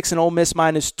minus 6 and Ole Miss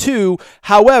minus 2.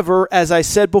 However, as I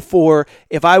said before,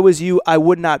 if I was you, I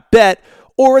would not bet,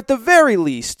 or at the very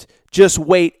least, just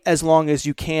wait as long as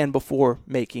you can before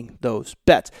making those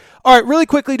bets. All right, really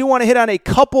quickly, do want to hit on a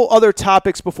couple other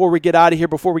topics before we get out of here,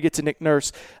 before we get to Nick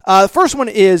Nurse. The first one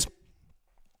is,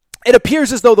 it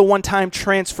appears as though the one-time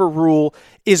transfer rule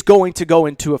is going to go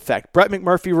into effect. Brett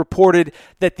McMurphy reported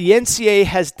that the NCAA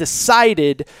has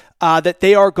decided that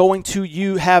they are going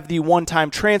to have the one-time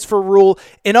transfer rule.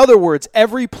 In other words,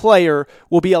 every player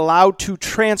will be allowed to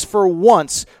transfer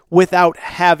once without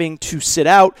having to sit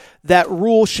out. That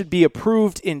rule should be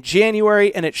approved in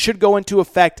January, and it should go into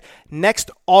effect next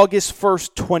August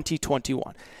 1st,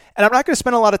 2021. And I'm not going to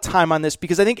spend a lot of time on this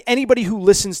because I think anybody who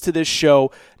listens to this show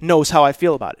knows how I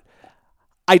feel about it.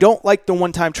 I don't like the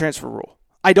one-time transfer rule.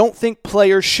 I don't think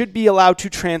players should be allowed to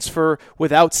transfer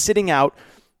without sitting out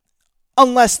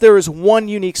unless there is one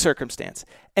unique circumstance,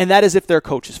 and that is if their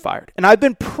coach is fired. And I've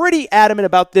been pretty adamant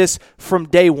about this from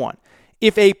day one.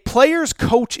 If a player's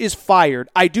coach is fired,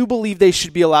 I do believe they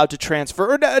should be allowed to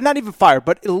transfer, or not even fired,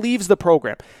 but it leaves the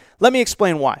program. Let me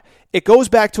explain why. It goes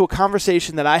back to a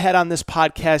conversation that I had on this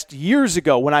podcast years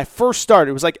ago when I first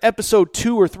started. It was like episode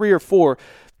 2 or 3 or 4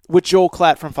 with Joel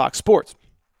Klatt from Fox Sports.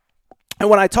 And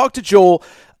when I talked to Joel,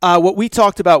 what we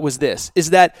talked about was this, is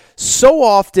that so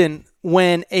often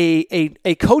when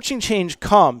a coaching change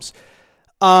comes,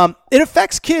 it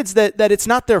affects kids that it's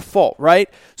not their fault, right?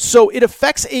 So it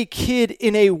affects a kid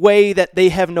in a way that they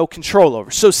have no control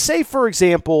over. So say, for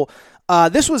example,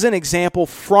 this was an example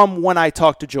from when I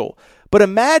talked to Joel. But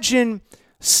imagine,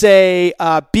 say,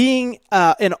 being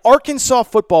an Arkansas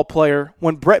football player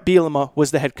when Brett Bielema was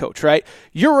the head coach, right?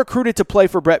 You're recruited to play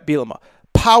for Brett Bielema.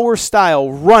 Power style,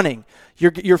 running.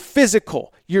 You're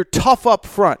physical. You're tough up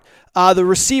front. The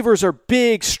receivers are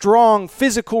big, strong,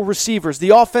 physical receivers. The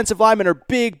offensive linemen are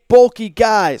big, bulky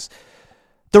guys.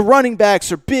 The running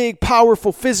backs are big,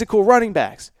 powerful, physical running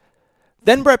backs.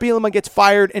 Then Brett Bielema gets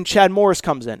fired and Chad Morris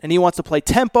comes in, and he wants to play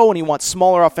tempo, and he wants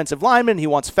smaller offensive linemen, he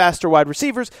wants faster wide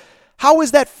receivers. How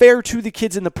is that fair to the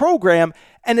kids in the program?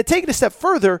 And to take it a step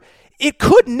further, it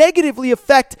could negatively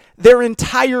affect their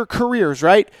entire careers,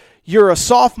 right? You're a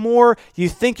sophomore, you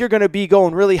think you're going to be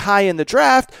going really high in the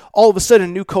draft, all of a sudden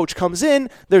a new coach comes in,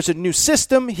 there's a new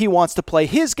system, he wants to play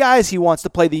his guys, he wants to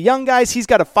play the young guys, he's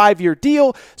got a 5-year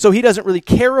deal, so he doesn't really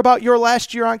care about your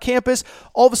last year on campus.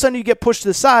 All of a sudden you get pushed to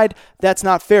the side, that's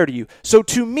not fair to you. So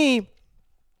to me,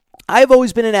 I've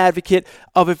always been an advocate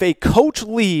of if a coach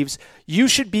leaves, you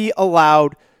should be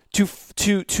allowed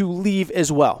to leave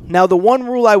as well. Now, the one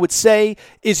rule I would say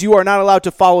is you are not allowed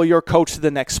to follow your coach to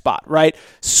the next spot, right?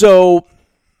 So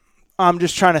I'm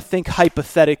just trying to think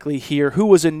hypothetically here. Who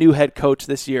was a new head coach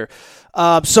this year?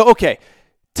 Okay.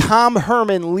 Tom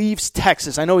Herman leaves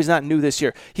Texas. I know he's not new this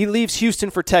year. He leaves Houston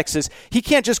for Texas. He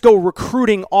can't just go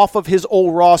recruiting off of his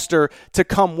old roster to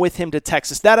come with him to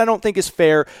Texas. That I don't think is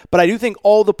fair, but I do think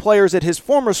all the players at his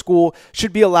former school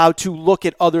should be allowed to look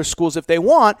at other schools if they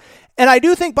want. And I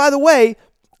do think, by the way,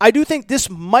 this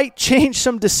might change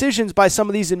some decisions by some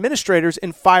of these administrators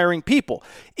in firing people.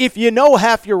 If you know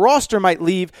half your roster might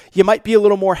leave, you might be a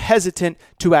little more hesitant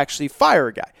to actually fire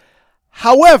a guy.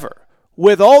 However,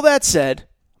 with all that said,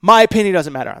 my opinion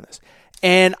doesn't matter on this.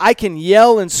 And I can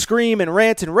yell and scream and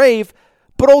rant and rave,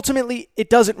 but ultimately it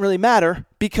doesn't really matter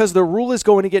because the rule is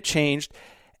going to get changed.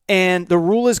 And the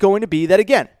rule is going to be that,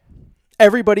 again,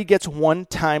 everybody gets one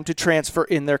time to transfer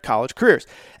in their college careers.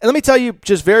 And let me tell you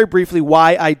just very briefly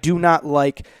why I do not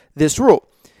like this rule.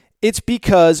 It's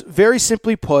because, very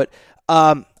simply put,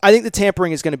 I think the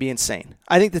tampering is going to be insane.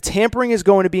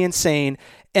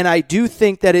 And I do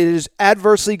think that it is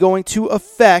adversely going to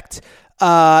affect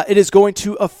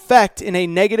in a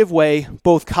negative way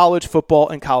both college football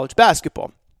and college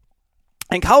basketball.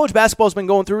 And college basketball has been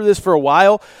going through this for a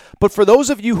while, but for those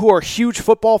of you who are huge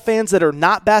football fans that are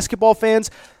not basketball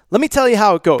fans, let me tell you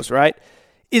how it goes, right?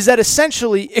 Is that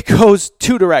essentially it goes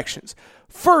two directions.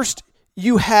 First,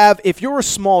 you have, if you're a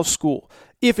small school,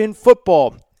 if in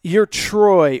football you're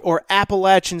Troy or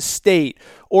Appalachian State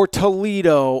or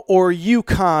Toledo or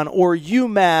UConn or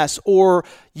UMass or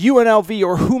UNLV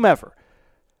or whomever,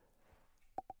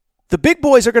 the big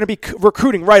boys are going to be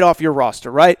recruiting right off your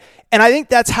roster, right? And I think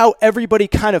that's how everybody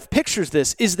kind of pictures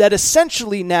this, is that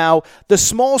essentially now the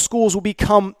small schools will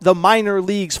become the minor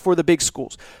leagues for the big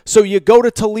schools. So you go to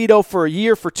Toledo for a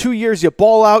year, for 2 years, you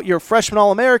ball out, you're a freshman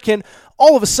All-American.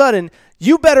 All of a sudden,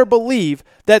 you better believe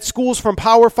that schools from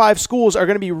Power 5 schools are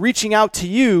going to be reaching out to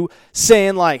you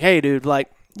saying like, hey, dude,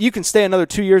 like you can stay another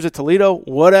 2 years at Toledo,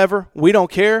 whatever, we don't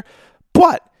care.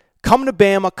 But come to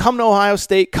Bama, come to Ohio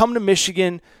State, come to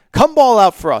Michigan, come ball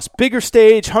out for us. Bigger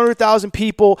stage, 100,000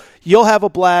 people, you'll have a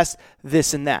blast,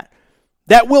 this and that.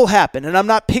 That will happen, and I'm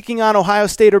not picking on Ohio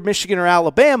State or Michigan or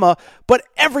Alabama, but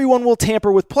everyone will tamper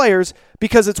with players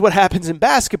because it's what happens in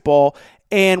basketball,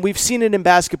 and we've seen it in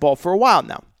basketball for a while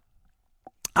now.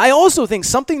 I also think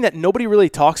something that nobody really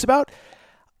talks about,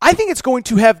 I think it's going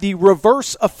to have the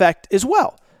reverse effect as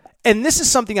well. And this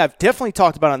is something I've definitely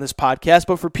talked about on this podcast,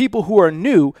 but for people who are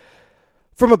new,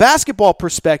 from a basketball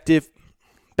perspective,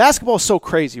 basketball is so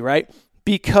crazy, right?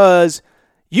 Because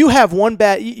you have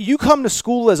you come to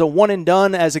school as a one and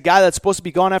done, as a guy that's supposed to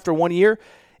be gone after 1 year.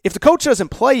 If the coach doesn't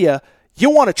play you,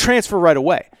 you'll want to transfer right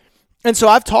away. And so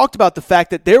I've talked about the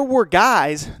fact that there were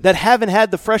guys that haven't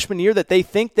had the freshman year that they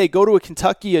think they go to a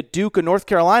Kentucky, a Duke, a North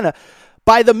Carolina.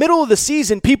 By the middle of the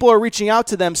season, people are reaching out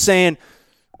to them saying,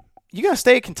 You going to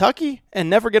stay at Kentucky and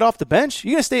never get off the bench?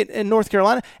 You going to stay in North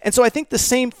Carolina? And so I think the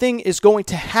same thing is going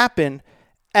to happen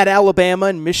at Alabama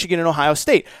and Michigan and Ohio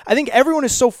State. I think everyone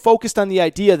is so focused on the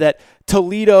idea that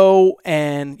Toledo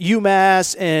and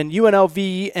UMass and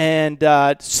UNLV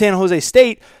and San Jose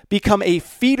State become a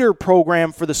feeder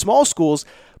program for the small schools,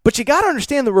 but you got to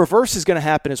understand the reverse is going to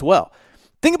happen as well.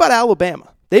 Think about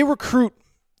Alabama. They recruit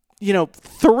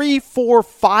 3, 4,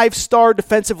 5-star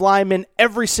defensive linemen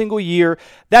every single year.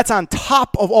 That's on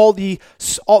top of all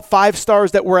 5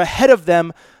 stars that were ahead of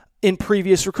them in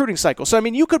previous recruiting cycles. So, I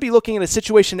mean, you could be looking at a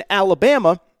situation in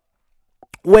Alabama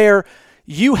where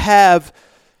you have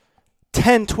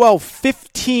 10, 12,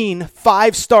 15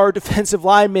 5-star defensive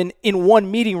linemen in one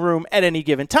meeting room at any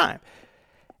given time.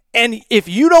 And if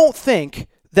you don't think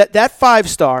that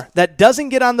 5-star that doesn't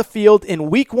get on the field in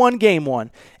week 1, game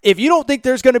 1, if you don't think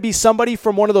there's going to be somebody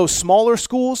from one of those smaller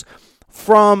schools,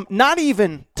 from not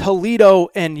even Toledo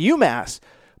and UMass,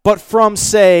 but from,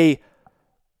 say,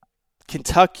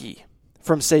 Kentucky,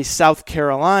 from, say, South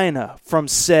Carolina, from,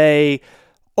 say,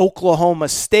 Oklahoma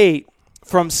State,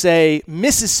 from, say,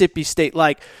 Mississippi State,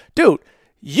 like, dude,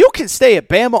 you can stay at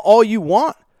Bama all you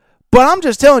want, but I'm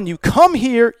just telling you, come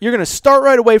here, you're going to start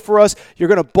right away for us, you're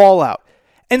going to ball out.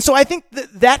 And so I think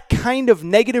that kind of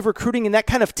negative recruiting and that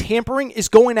kind of tampering is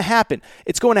going to happen.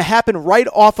 It's going to happen right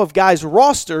off of guys'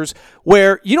 rosters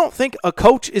where you don't think a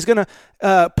coach is going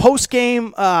to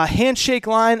post-game handshake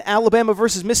line Alabama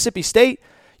versus Mississippi State.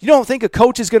 You don't think a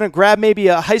coach is going to grab maybe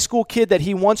a high school kid that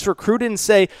he once recruited and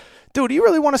say, dude, do you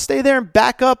really want to stay there and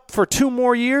back up for 2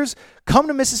 more years? Come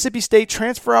to Mississippi State,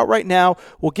 transfer out right now.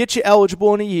 We'll get you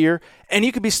eligible in a year, and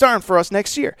you could be starting for us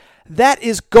next year. That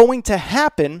is going to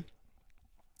happen.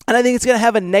 And I think it's going to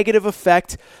have a negative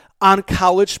effect on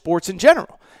college sports in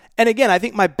general. And again, I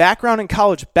think my background in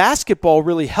college basketball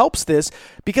really helps this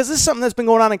because this is something that's been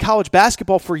going on in college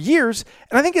basketball for years,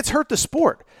 and I think it's hurt the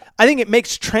sport. I think it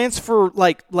makes transfer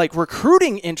like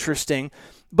recruiting interesting,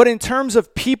 but in terms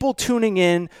of people tuning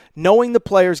in, knowing the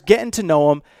players, getting to know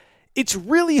them, it's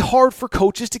really hard for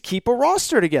coaches to keep a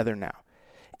roster together now.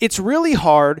 It's really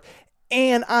hard.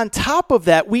 And on top of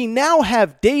that, we now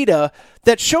have data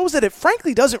that shows that it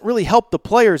frankly doesn't really help the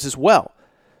players as well.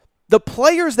 The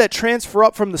players that transfer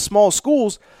up from the small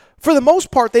schools, for the most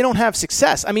part, they don't have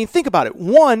success. I mean, think about it.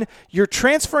 One, you're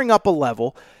transferring up a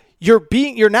level. You're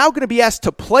now going to be asked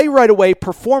to play right away,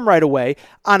 perform right away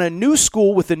on a new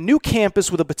school with a new campus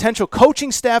with a potential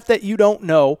coaching staff that you don't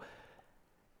know.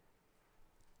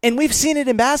 And we've seen it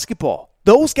in basketball.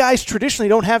 Those guys traditionally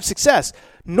don't have success.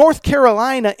 North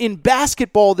Carolina in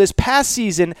basketball this past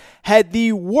season had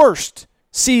the worst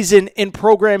season in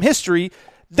program history.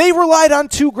 They relied on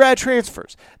 2 grad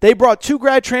transfers. They brought 2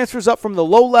 grad transfers up from the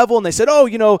low level, and they said,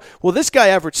 this guy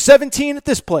averaged 17 at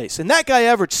this place, and that guy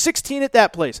averaged 16 at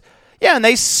that place. Yeah, and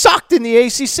they sucked in the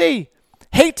ACC.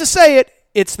 Hate to say it,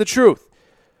 it's the truth.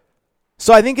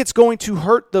 So I think it's going to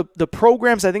hurt the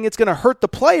programs. I think it's going to hurt the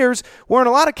players, where in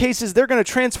a lot of cases they're going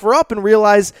to transfer up and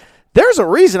realize there's a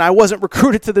reason I wasn't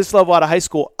recruited to this level out of high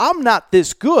school. I'm not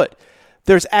this good.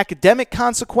 There's academic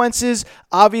consequences.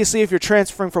 Obviously, if you're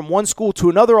transferring from one school to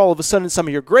another, all of a sudden some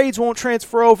of your grades won't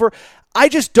transfer over. I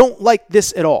just don't like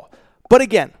this at all. But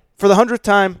again, for the 100th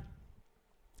time,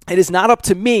 it is not up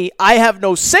to me. I have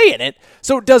no say in it,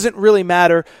 so it doesn't really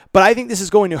matter. But I think this is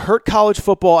going to hurt college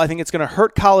football. I think it's going to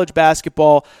hurt college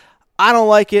basketball. I don't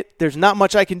like it. There's not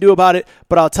much I can do about it,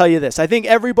 but I'll tell you this. I think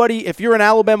everybody, if you're an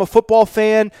Alabama football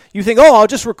fan, you think, I'll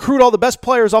just recruit all the best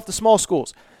players off the small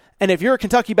schools. And if you're a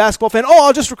Kentucky basketball fan,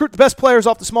 I'll just recruit the best players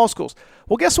off the small schools.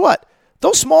 Well, guess what?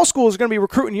 Those small schools are going to be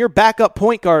recruiting your backup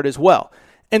point guard as well.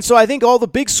 And so I think all the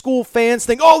big school fans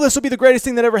think, this will be the greatest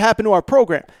thing that ever happened to our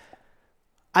program.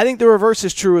 I think the reverse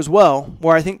is true as well,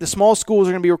 where I think the small schools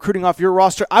are going to be recruiting off your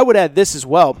roster. I would add this as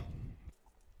well.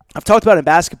 I've talked about it in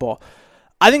basketball.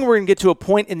 I think we're going to get to a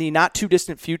point in the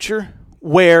not-too-distant future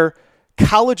where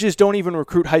colleges don't even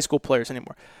recruit high school players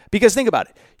anymore. Because think about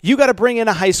it. You got to bring in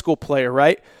a high school player,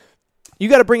 right? You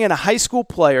got to bring in a high school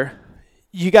player.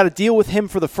 You got to deal with him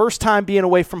for the first time being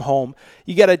away from home.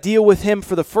 You got to deal with him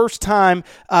for the first time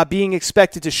being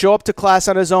expected to show up to class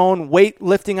on his own,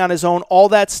 weightlifting on his own, all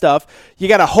that stuff. You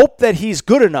got to hope that he's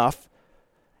good enough.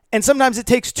 And sometimes it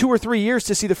takes 2 or 3 years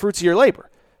to see the fruits of your labor.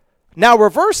 Now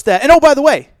reverse that. And by the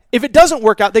way, if it doesn't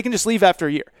work out, they can just leave after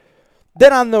a year.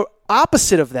 Then on the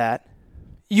opposite of that,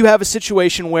 you have a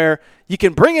situation where you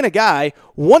can bring in a guy,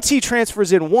 once he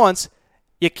transfers in once,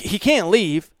 he can't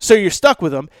leave, so you're stuck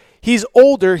with him. He's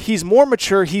older, he's more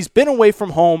mature, he's been away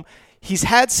from home, he's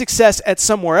had success at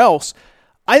somewhere else.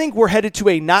 I think we're headed to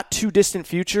a not too distant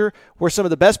future where some of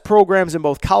the best programs in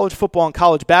both college football and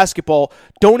college basketball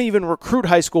don't even recruit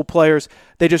high school players.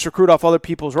 They just recruit off other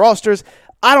people's rosters.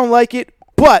 I don't like it,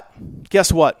 but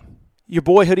guess what? Your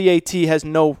boy Hoodie AT has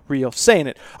no real say in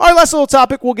it. All right, last little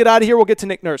topic. We'll get out of here. We'll get to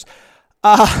Nick Nurse.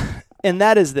 And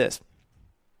that is this.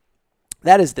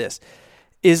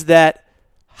 Is that,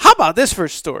 how about this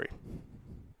first story?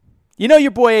 You know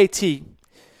your boy AT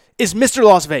is Mr.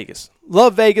 Las Vegas.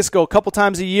 Love Vegas, go a couple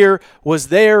times a year, was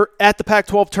there at the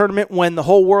Pac-12 tournament when the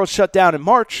whole world shut down in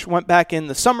March, went back in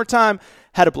the summertime,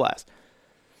 had a blast.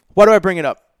 Why do I bring it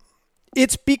up?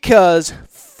 It's because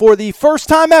for the first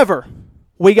time ever,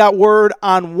 we got word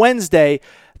on Wednesday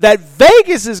that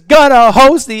Vegas is going to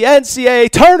host the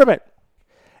NCAA tournament.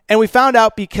 And we found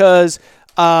out because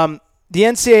the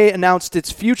NCAA announced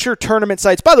its future tournament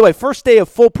sites. By the way, first day of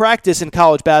full practice in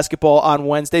college basketball on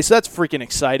Wednesday, so that's freaking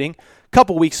exciting.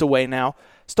 Couple weeks away now.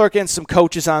 Start getting some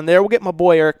coaches on there. We'll get my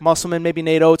boy Eric Musselman, maybe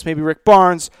Nate Oates, maybe Rick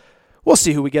Barnes. We'll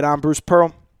see who we get on, Bruce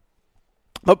Pearl.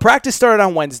 But practice started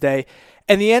on Wednesday,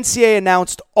 and the NCAA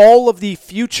announced all of the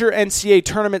future NCAA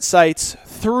tournament sites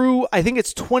through, I think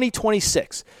it's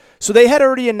 2026. So they had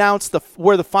already announced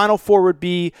where the Final Four would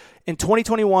be in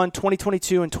 2021,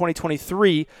 2022, and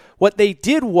 2023. What they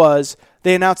did was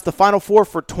they announced the Final Four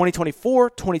for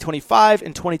 2024, 2025,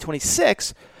 and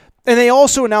 2026. And they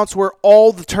also announced where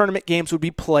all the tournament games would be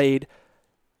played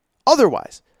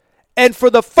otherwise. And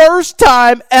for the first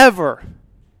time ever,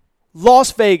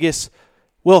 Las Vegas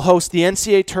will host the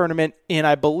NCAA tournament in,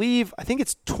 I think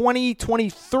it's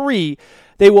 2023.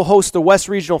 They will host the West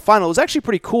Regional Final. It was actually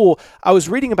pretty cool. I was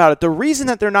reading about it. The reason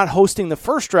that they're not hosting the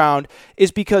first round is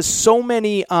because so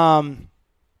many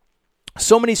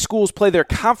schools play their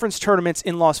conference tournaments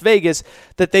in Las Vegas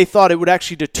that they thought it would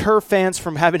actually deter fans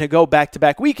from having to go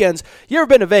back-to-back weekends. You ever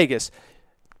been to Vegas?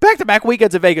 Back-to-back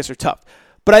weekends in Vegas are tough.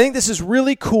 But I think this is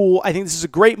really cool. I think this is a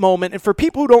great moment. And for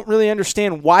people who don't really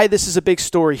understand why this is a big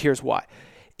story, here's why.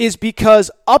 Is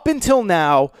because up until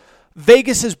now,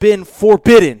 Vegas has been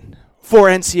forbidden for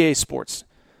NCAA sports.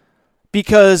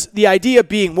 Because the idea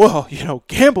being, well,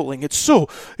 gambling, it's so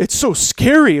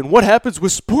scary, and what happens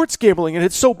with sports gambling, and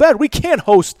it's so bad. We can't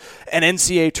host an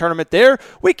NCAA tournament there.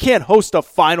 We can't host a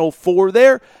Final Four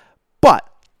there. But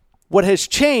what has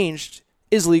changed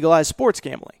is legalized sports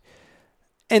gambling.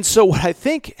 And so what I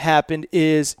think happened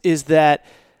is that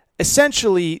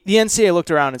essentially the NCAA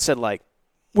looked around and said,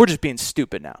 we're just being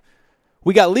stupid now.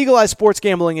 We got legalized sports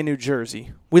gambling in New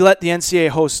Jersey. We let the NCAA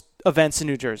host events in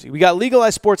New Jersey. We got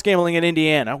legalized sports gambling in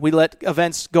Indiana. We let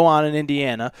events go on in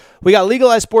Indiana. We got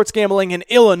legalized sports gambling in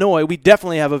Illinois. We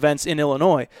definitely have events in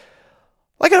Illinois.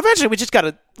 Eventually we just got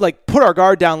to put our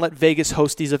guard down, let Vegas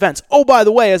host these events. Oh, by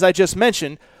the way, as I just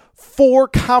mentioned, 4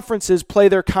 conferences play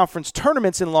their conference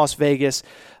tournaments in Las Vegas.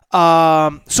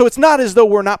 So it's not as though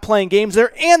we're not playing games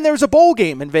there, and there's a bowl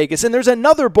game in Vegas, and there's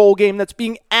another bowl game that's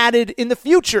being added in the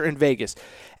future in Vegas.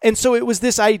 And so it was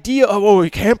this idea of, we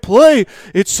can't play.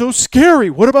 It's so scary.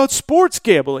 What about sports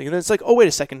gambling? And then it's wait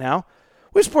a second now.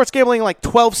 We have sports gambling in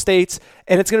 12 states,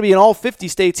 and it's going to be in all 50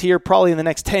 states here probably in the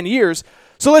next 10 years.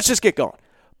 So let's just get going.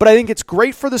 But I think it's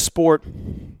great for the sport.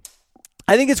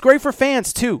 I think it's great for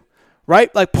fans too,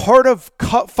 right? Part of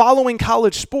following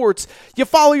college sports, you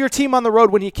follow your team on the road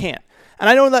when you can. And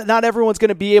I know that not everyone's going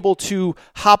to be able to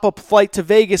hop a flight to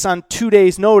Vegas on 2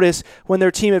 days' notice when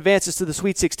their team advances to the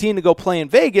Sweet 16 to go play in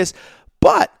Vegas.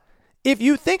 But if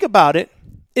you think about it,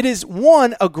 it is,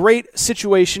 one, a great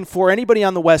situation for anybody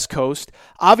on the West Coast.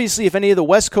 Obviously, if any of the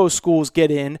West Coast schools get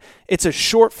in, it's a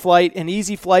short flight, an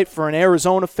easy flight for an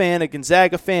Arizona fan, a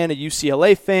Gonzaga fan, a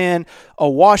UCLA fan, a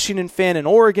Washington fan, an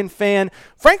Oregon fan.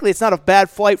 Frankly, it's not a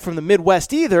bad flight from the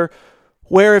Midwest either,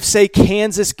 where if, say,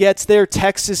 Kansas gets there,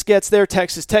 Texas gets there,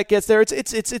 Texas Tech gets there, it's a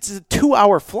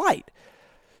 2-hour flight.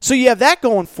 So you have that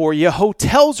going for you.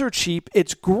 Hotels are cheap.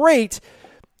 It's great.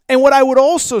 And what I would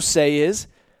also say is,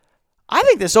 I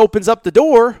think this opens up the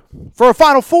door for a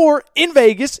Final Four in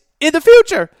Vegas in the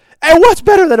future. And what's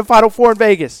better than a Final Four in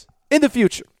Vegas in the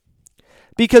future?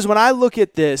 Because when I look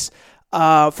at this,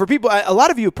 for people, a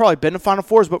lot of you have probably been to Final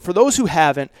Fours, but for those who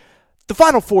haven't, the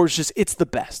Final Four is just, it's the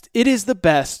best. It is the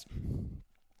best.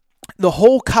 The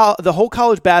whole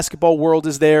college basketball world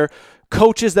is there.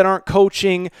 Coaches that aren't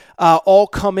coaching all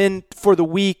come in for the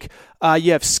week.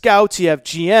 You have scouts, you have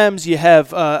GMs, you have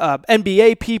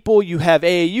NBA people, you have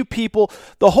AAU people.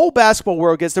 The whole basketball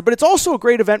world gets there, but it's also a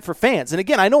great event for fans. And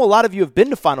again, I know a lot of you have been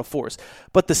to Final Fours,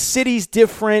 but the city's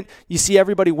different. You see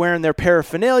everybody wearing their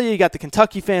paraphernalia. You got the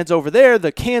Kentucky fans over there,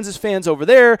 the Kansas fans over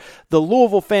there, the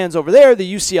Louisville fans over there,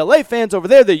 the UCLA fans over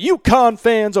there, the UConn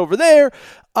fans over there.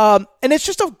 And it's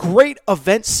just a great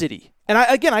event city. And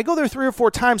I go there 3 or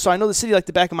 4 times, so I know the city like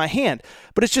the back of my hand.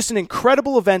 But it's just an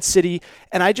incredible event city,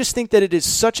 and I just think that it is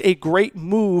such a great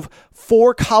move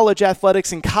for college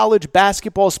athletics and college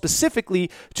basketball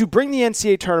specifically to bring the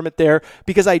NCAA tournament there,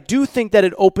 because I do think that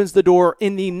it opens the door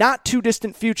in the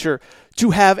not-too-distant future to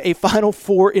have a Final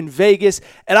Four in Vegas.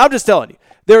 And I'm just telling you,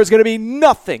 there is going to be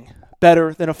nothing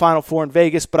better than a Final Four in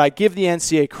Vegas, but I give the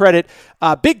NCAA credit.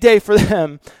 Big day for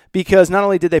them, because not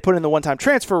only did they put in the one-time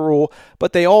transfer rule,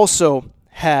 but they also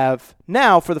have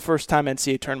now, for the first time,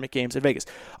 NCAA tournament games in Vegas.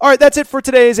 All right, that's it for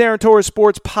today's Aaron Torres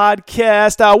Sports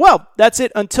Podcast. Well, that's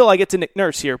it until I get to Nick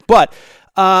Nurse here, but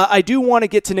I do want to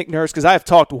get to Nick Nurse because I've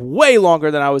talked way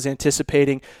longer than I was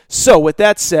anticipating. So with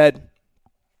that said,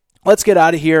 let's get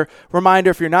out of here. Reminder,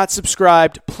 if you're not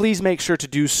subscribed, please make sure to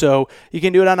do so. You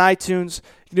can do it on iTunes.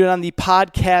 You can do it on the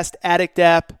Podcast Addict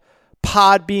app,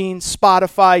 Podbean,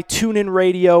 Spotify, TuneIn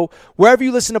Radio. Wherever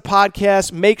you listen to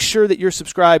podcasts, make sure that you're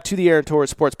subscribed to the Aaron Torres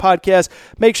Sports Podcast.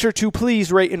 Make sure to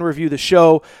please rate and review the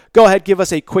show. Go ahead, give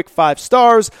us a quick 5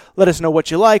 stars. Let us know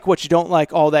what you like, what you don't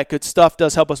like. All that good stuff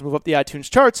does help us move up the iTunes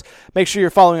charts. Make sure you're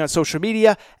following on social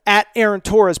media, at Aaron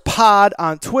Torres Pod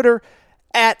on Twitter,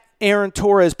 at Aaron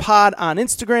Torres Pod on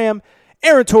Instagram,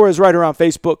 Aaron Torres Writer on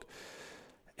Facebook,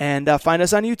 and find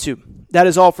us on YouTube. That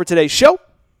is all for today's show.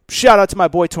 Shout out to my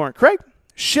boy Torrent Craig.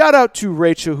 Shout out to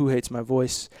Rachel, who hates my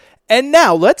voice. And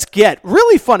now let's get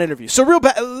really fun interview. So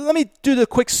let me do the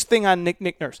quick thing on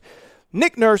Nick Nurse.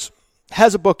 Nick Nurse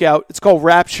has a book out. It's called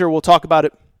Rapture. We'll talk about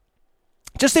it.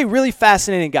 Just a really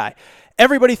fascinating guy.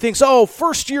 Everybody thinks,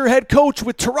 first-year head coach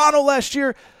with Toronto last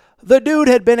year. The dude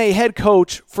had been a head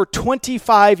coach for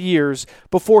 25 years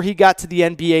before he got to the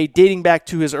NBA, dating back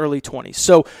to his early 20s.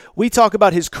 So we talk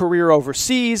about his career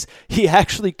overseas. He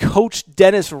actually coached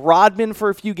Dennis Rodman for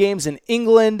a few games in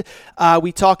England.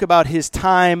 We talk about his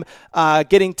time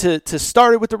getting to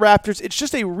start it with the Raptors. It's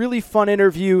just a really fun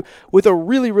interview with a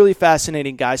really, really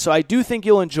fascinating guy. So I do think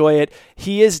you'll enjoy it.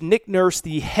 He is Nick Nurse,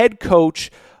 the head coach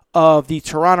of the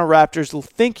Toronto Raptors. I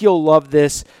think you'll love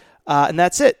this. And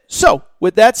that's it. So,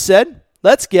 with that said,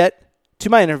 let's get to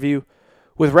my interview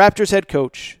with Raptors head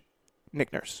coach,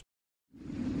 Nick Nurse.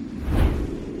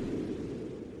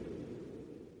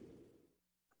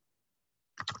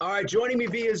 All right, joining me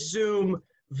via Zoom,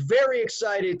 very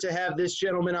excited to have this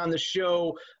gentleman on the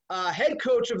show, head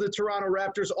coach of the Toronto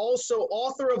Raptors, also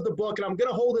author of the book, and I'm going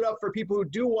to hold it up for people who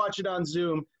do watch it on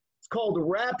Zoom. It's called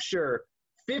Rapture,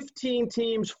 15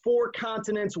 teams, 4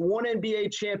 continents, 1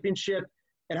 NBA championship,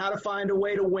 and how to find a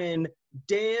way to win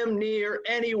damn near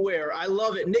anywhere. I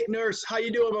love it. Nick Nurse, how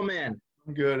you doing, my man?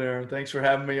 I'm good, Aaron. Thanks for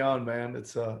having me on, man.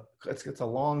 It's a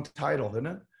long title, isn't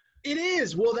it? It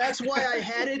is. Well, that's why I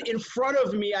had it in front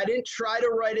of me. I didn't try to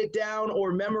write it down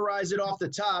or memorize it off the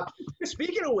top.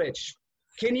 Speaking of which,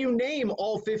 can you name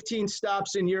all 15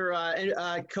 stops in your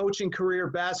coaching career,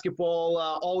 basketball,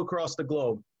 all across the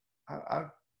globe?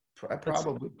 I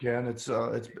probably can. It's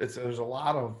there's a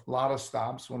lot of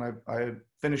stops. When I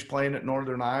finished playing at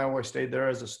Northern Iowa, I stayed there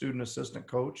as a student assistant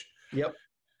coach. Yep.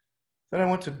 Then I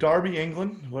went to Derby,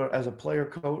 England, where as a player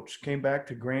coach. Came back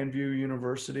to Grandview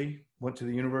University. Went to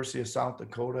the University of South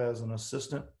Dakota as an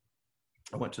assistant.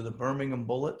 I went to the Birmingham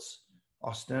Bullets,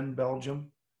 Ostend,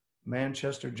 Belgium,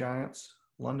 Manchester Giants,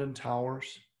 London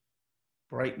Towers,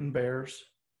 Brighton Bears.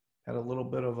 Had a little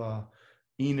bit of a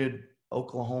Enid,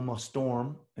 Oklahoma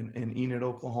Storm in Enid,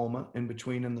 Oklahoma, in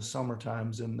between in the summer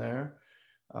times in there.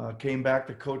 Came back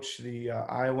to coach the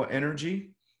Iowa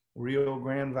Energy, Rio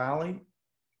Grande Valley,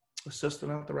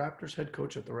 assistant at the Raptors, head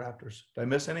coach at the Raptors. Did I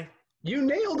miss any? You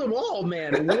nailed them all,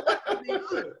 man. One after the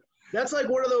other. That's like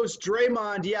one of those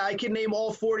Draymond, I can name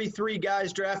all 43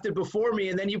 guys drafted before me,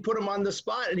 and then you put him on the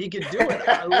spot and he could do it.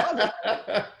 I love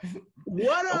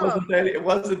it. It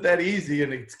wasn't that easy,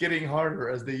 and it's getting harder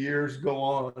as the years go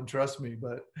on, trust me.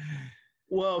 But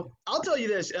well, I'll tell you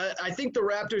this. I think the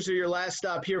Raptors are your last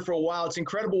stop here for a while. It's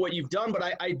incredible what you've done,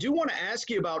 but I do want to ask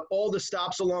you about all the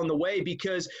stops along the way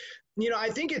because, I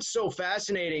think it's so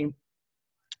fascinating.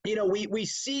 We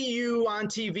see you on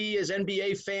TV as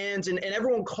NBA fans, and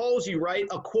everyone calls you, right,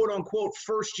 a quote-unquote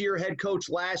first-year head coach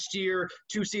last year,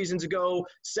 2 seasons ago,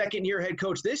 second-year head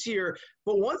coach this year.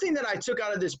 But one thing that I took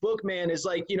out of this book, man, is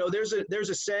like, there's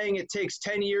a saying, it takes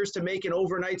 10 years to make an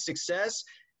overnight success.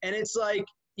 And it's like,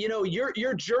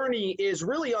 your journey is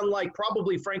really unlike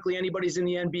probably, frankly, anybody's in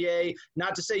the NBA.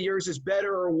 Not to say yours is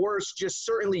better or worse, just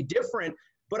certainly different.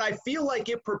 But I feel like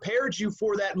it prepared you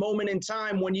for that moment in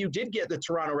time when you did get the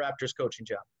Toronto Raptors coaching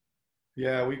job.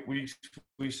 Yeah,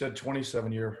 we said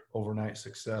 27-year overnight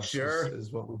success. Sure.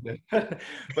 is what we did.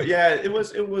 But yeah, it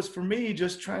was for me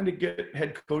just trying to get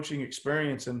head coaching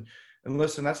experience, and And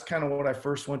listen, that's kind of what I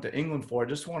first went to England for. I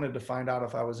just wanted to find out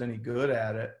if I was any good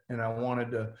at it. And I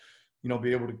wanted to,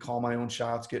 be able to call my own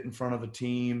shots, get in front of a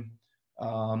team,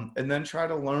 and then try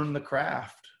to learn the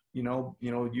craft,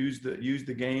 use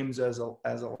the games as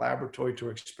a laboratory to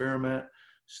experiment,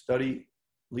 study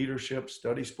leadership,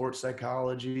 study sports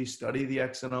psychology, study the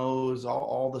X and O's,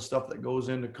 all the stuff that goes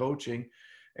into coaching.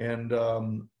 And,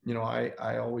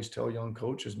 I always tell young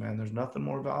coaches, man, there's nothing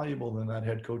more valuable than that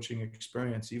head coaching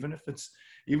experience, even if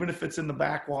it's in the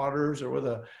backwaters or with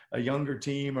a younger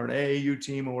team or an AAU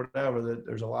team or whatever, that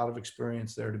there's a lot of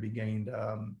experience there to be gained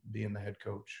being the head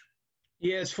coach.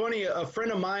 Yeah, it's funny. A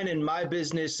friend of mine in my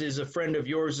business is a friend of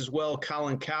yours as well,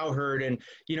 Colin Cowherd. And,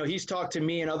 he's talked to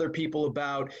me and other people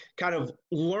about kind of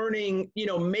learning,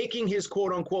 making his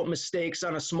quote unquote mistakes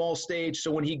on a small stage. So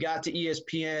when he got to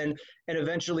ESPN and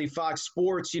eventually Fox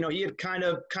Sports, he had kind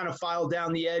of filed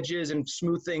down the edges and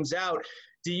smoothed things out.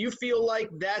 Do you feel like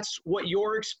that's what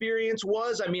your experience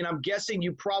was? I mean, I'm guessing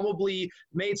you probably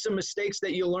made some mistakes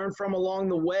that you learned from along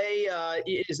the way.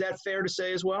 Is that fair to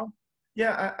say as well?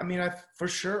 Yeah, I for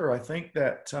sure. I think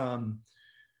that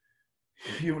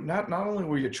you not only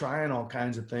were you trying all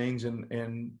kinds of things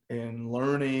and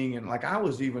learning, and like I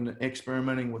was even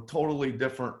experimenting with totally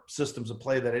different systems of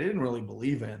play that I didn't really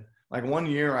believe in. Like one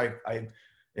year, I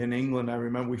in England, I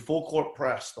remember we full court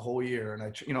press the whole year, and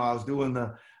I was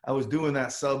doing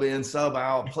that sub in, sub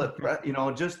out, flip,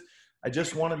 I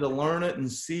just wanted to learn it and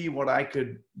see what I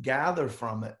could gather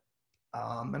from it,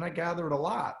 and I gathered a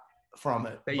lot from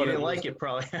it. But you didn't like it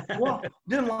probably. Well,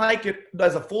 didn't like it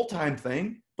as a full-time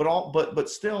thing, but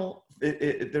still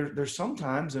there's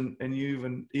sometimes, and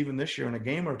you even this year in a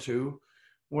game or two,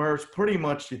 where it's pretty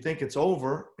much you think it's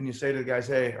over and you say to the guys,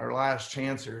 hey, our last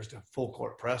chance here is to full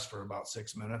court press for about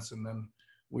 6 minutes, and then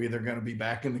we're either going to be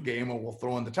back in the game or we'll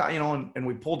throw in the tie, and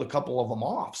we pulled a couple of them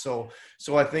off. So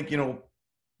I think,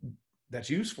 that's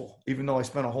useful. Even though I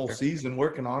spent a whole season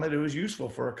working on it, it was useful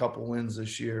for a couple wins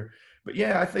this year. But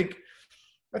yeah, I think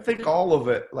all of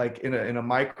it, like in a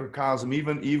microcosm,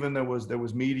 even there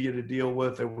was media to deal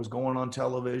with. It was going on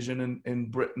television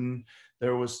in Britain.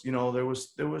 There was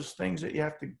things that you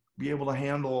have to be able to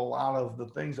handle a lot of the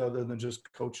things other than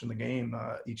just coaching the game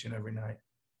each and every night.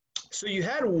 So you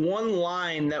had one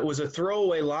line that was a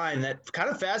throwaway line that kind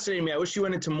of fascinated me. I wish you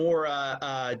went into more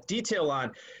detail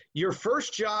on. Your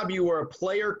first job, you were a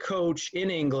player coach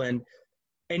in England.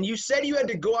 And you said you had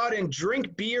to go out and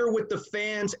drink beer with the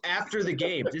fans after the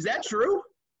games. Is that true?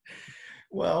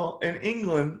 Well, in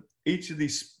England, each of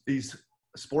these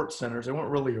sports centers, they weren't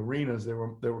really arenas. They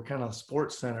were kind of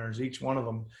sports centers. Each one of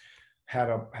them had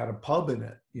a pub in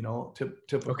it.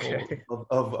 Typical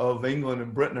of England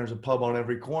and Britain. There's a pub on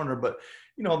every corner. But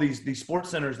these sports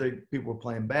centers, people were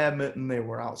playing badminton. They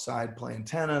were outside playing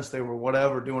tennis. They were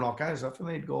whatever, doing all kinds of stuff, and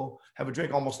they'd go have a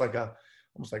drink, almost like a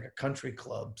country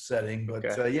club setting. But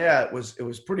it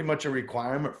was pretty much a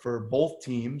requirement for both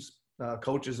teams,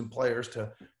 coaches and players,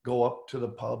 to go up to the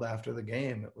pub after the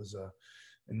game. It was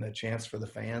and the chance for the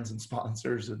fans and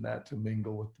sponsors and that to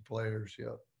mingle with the players.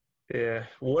 Yeah.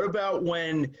 What about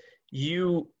when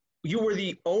you were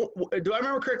do I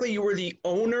remember correctly, you were the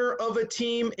owner of a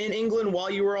team in England while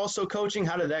you were also coaching?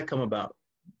 How did that come about?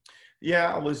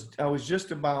 Yeah, I was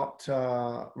just about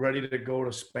ready to go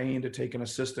to Spain to take an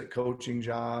assistant coaching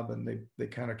job, and they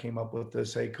kind of came up with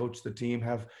this: hey, coach the team,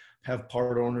 have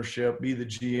part ownership, be the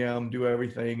GM, do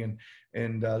everything,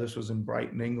 and this was in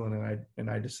Brighton, England, and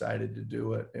I decided to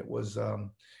do it. It was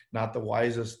not the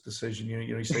wisest decision.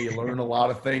 You say you learn a lot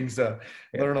of things,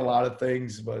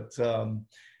 but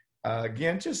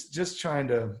again, just trying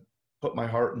to put my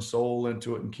heart and soul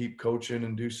into it and keep coaching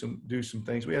and do some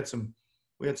things. We had some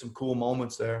cool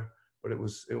moments there, but it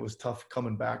was tough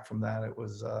coming back from that. It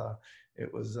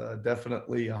was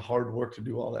definitely a hard work to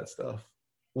do all that stuff.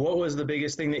 What was the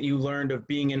biggest thing that you learned of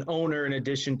being an owner in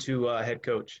addition to head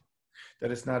coach?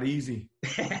 That it's not easy.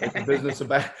 Like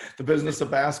the business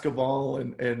of basketball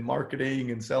and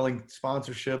marketing and selling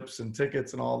sponsorships and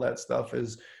tickets and all that stuff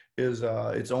is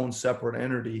its own separate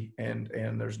entity, and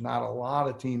there's not a lot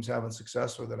of teams having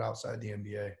success with it outside the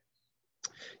NBA.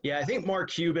 Yeah, I think Mark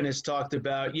Cuban has talked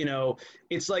about,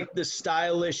 it's like the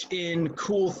stylish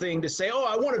cool thing to say, oh,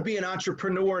 I want to be an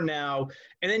entrepreneur now.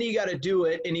 And then you got to do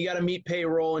it, and you got to meet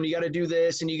payroll, and you got to do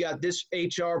this, and you got this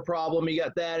HR problem, you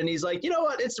got that. And he's like, you know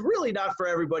what? It's really not for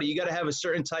everybody. You got to have a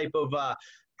certain type of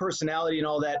personality and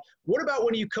all that. What about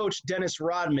when you coached Dennis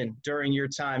Rodman during your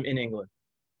time in England?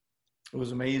 It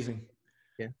was amazing.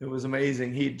 Yeah. It was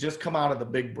amazing. He'd just come out of the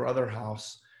Big Brother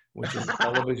house, which is a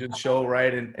television show,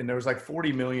 right? And there was like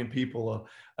 40 million people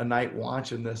a night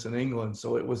watching this in England.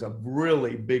 So it was a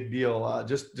really big deal.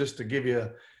 Just to give you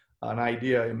an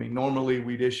idea. I mean, normally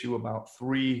we'd issue about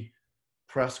 3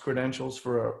 press credentials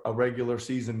for a regular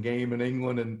season game in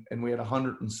England, and we had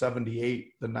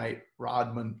 178 the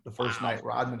first night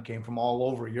Rodman came from all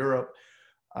over Europe.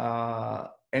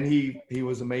 And he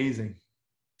was amazing.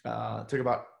 Took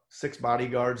about 6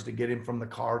 bodyguards to get him from the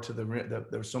car to there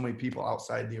were so many people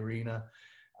outside the arena.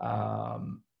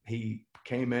 He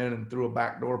came in and threw a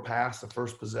backdoor pass the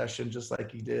first possession, just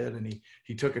like he did. And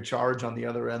he took a charge on the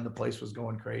other end. The place was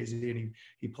going crazy, and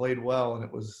he played well. And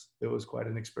it was quite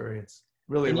an experience.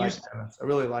 Really like him. I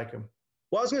really like him.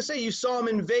 Well, I was going to say, you saw him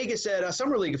in Vegas at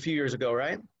Summer League a few years ago,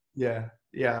 right? Yeah.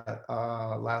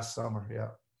 Last summer. Yeah.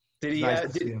 Did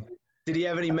he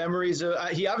have any memories of?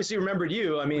 He obviously remembered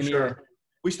you. I mean, sure.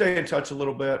 We stay in touch a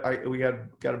little bit. We got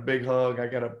a big hug. I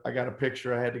got a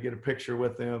picture. I had to get a picture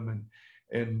with him,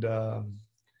 and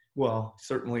well,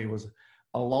 certainly it was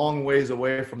a long ways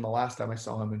away from the last time I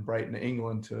saw him in Brighton,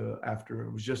 England.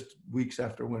 It was just weeks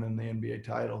after winning the NBA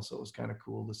title, so it was kind of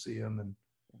cool to see him and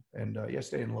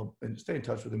stay in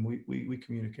touch with him. We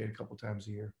communicate a couple times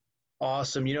a year.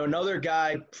 Awesome. Another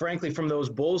guy, frankly, from those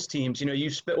Bulls teams,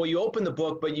 you opened the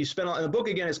book, but you spent on the book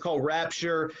again. It's called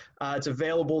Rapture. It's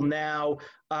available now.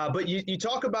 But you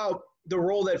talk about the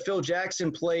role that Phil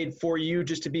Jackson played for you,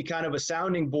 just to be kind of a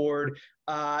sounding board.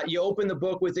 You open the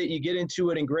book with it. You get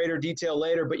into it in greater detail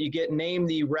later, but you get named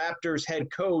the Raptors head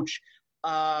coach.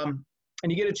 And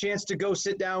you get a chance to go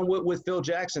sit down with Phil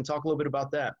Jackson. Talk a little bit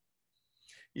about that.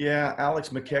 Yeah, Alex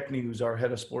McKechnie, who's our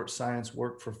head of sports science,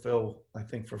 worked for Phil, I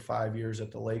think, for 5 years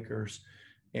at the Lakers.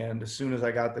 And as soon as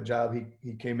I got the job,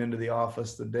 he came into the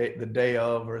office the day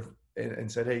of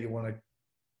and said, "Hey, you want to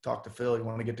talk to Phil? You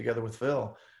want to get together with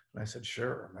Phil?" And I said,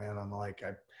 "Sure, man." I'm like,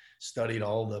 I studied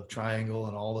all the triangle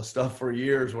and all the stuff for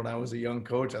years when I was a young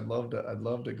coach. I'd love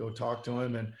to go talk to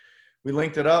him. And we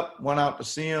linked it up, went out to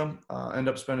see him, ended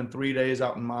up spending 3 days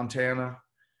out in Montana.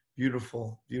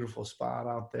 Beautiful, beautiful spot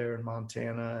out there in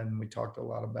Montana. And we talked a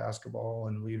lot of basketball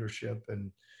and leadership,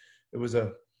 and it was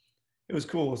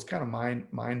cool. It was kind of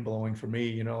mind blowing for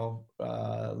me,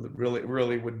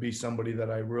 really would be somebody that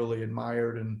I really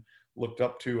admired and looked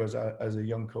up to as a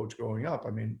young coach growing up.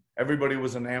 I mean, everybody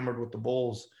was enamored with the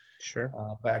Bulls. Sure.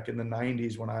 Back in the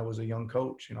 90s when I was a young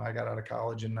coach. I got out of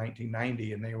college in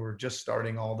 1990, and they were just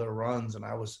starting all their runs, and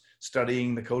I was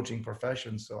studying the coaching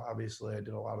profession. So obviously I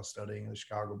did a lot of studying the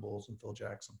Chicago Bulls and Phil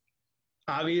Jackson.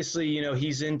 Obviously,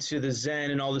 he's into the Zen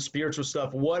and all the spiritual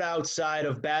stuff. What outside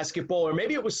of basketball, or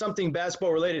maybe it was something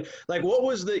basketball related, like what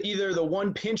was either the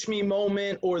one pinch me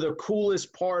moment or the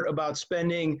coolest part about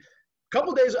spending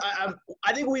couple days?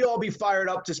 I think we'd all be fired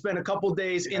up to spend a couple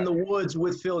days in the woods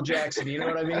with Phil Jackson. You know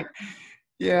what I mean?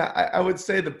 Yeah, I would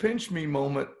say the pinch me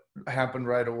moment happened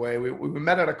right away. We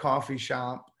met at a coffee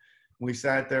shop. We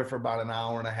sat there for about an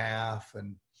hour and a half,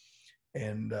 and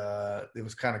it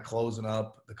was kind of closing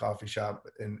up, the coffee shop.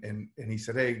 And he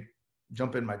said, "Hey,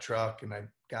 jump in my truck." And I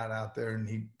got out there, and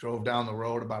he drove down the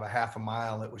road about a half a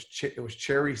mile. It was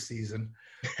cherry season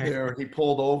there. He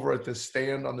pulled over at this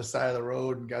stand on the side of the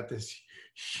road and got this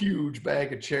huge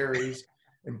bag of cherries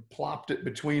and plopped it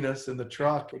between us in the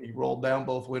truck. And he rolled down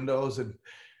both windows, and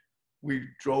we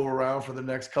drove around for the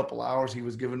next couple hours. He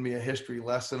was giving me a history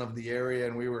lesson of the area,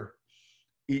 and we were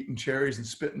eating cherries and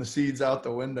spitting the seeds out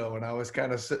the window. And I was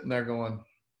kind of sitting there going,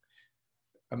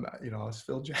 this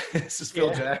is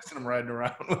Phil Jackson I'm riding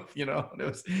around with, and it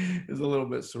was a little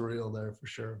bit surreal there for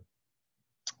sure.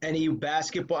 Any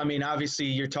basketball? I mean, obviously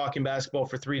you're talking basketball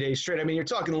for 3 days straight. I mean, you're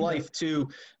talking life too,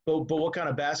 but what kind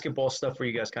of basketball stuff were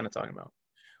you guys kind of talking about?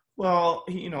 Well,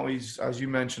 he's, as you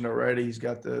mentioned already, he's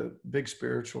got the big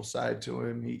spiritual side to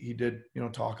him. He did,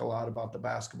 talk a lot about the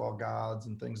basketball gods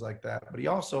and things like that, but he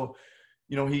also,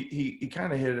 he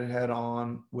kind of hit it head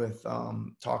on with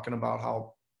talking about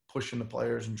how pushing the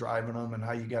players and driving them, and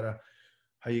how you gotta,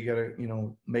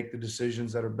 make the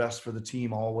decisions that are best for the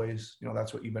team always.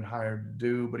 That's what you've been hired to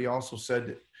do. But he also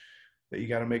said that you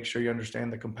got to make sure you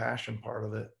understand the compassion part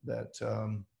of it, that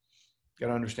you got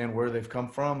to understand where they've come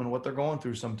from and what they're going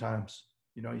through sometimes.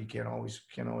 You can't always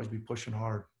be pushing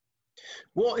hard.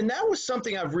 Well, and that was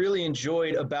something I've really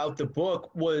enjoyed about the book.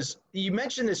 Was you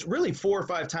mentioned this really 4 or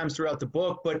 5 times throughout the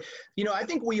book, but I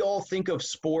think we all think of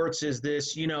sports as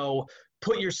this,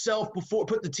 put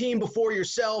the team before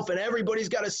yourself, and everybody's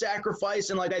got to sacrifice.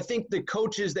 And I think the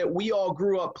coaches that we all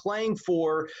grew up playing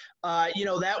for,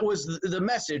 that was the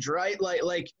message, right?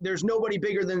 Like there's nobody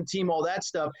bigger than the team, all that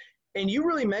stuff. And you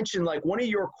really mentioned one of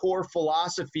your core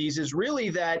philosophies is really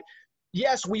that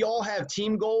yes, we all have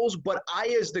team goals, but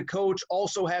I, as the coach,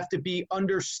 also have to be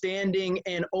understanding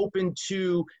and open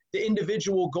to the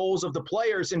individual goals of the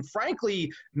players. And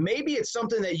frankly, maybe it's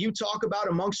something that you talk about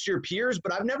amongst your peers,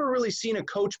 but I've never really seen a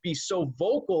coach be so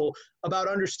vocal about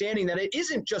understanding that it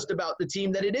isn't just about the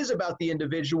team, that it is about the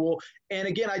individual. And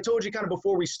again, I told you kind of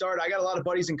before we start, I got a lot of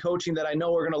buddies in coaching that I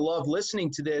know are going to love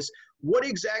listening to this. What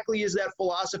exactly is that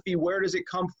philosophy? Where does it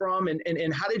come from?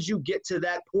 And how did you get to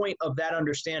that point of that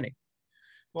understanding?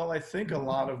 Well, I think a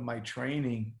lot of my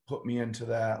training put me into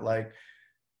that. Like,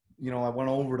 you know, I went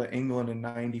over to England in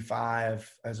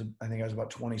 95 I think I was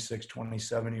about 26,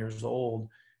 27 years old.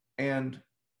 And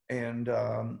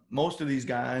most of these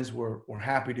guys were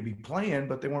happy to be playing,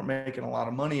 but they weren't making a lot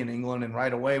of money in England. And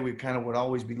right away, we kind of would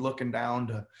always be looking down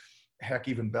to, heck,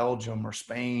 even Belgium or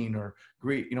Spain or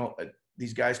Greece. You know,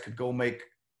 these guys could go make,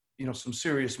 you know, some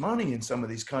serious money in some of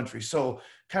these countries. So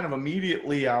kind of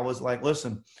immediately I was like,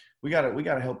 listen, we got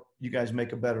to help you guys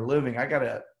make a better living. I got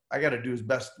to do as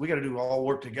best. We got to do all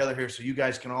work together here so you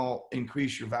guys can all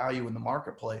increase your value in the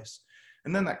marketplace.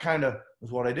 And then that kind of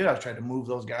was what I did. I tried to move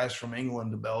those guys from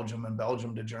England to Belgium and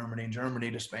Belgium to Germany and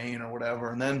Germany to Spain or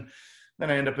whatever. And then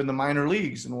I end up in the minor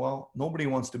leagues. And well, nobody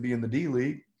wants to be in the D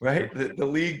League, right? The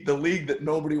league that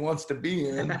nobody wants to be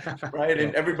in, right?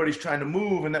 And everybody's trying to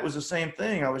move. And that was the same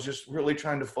thing. I was just really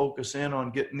trying to focus in on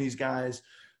getting these guys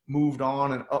moved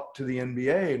on and up to the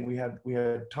NBA, and we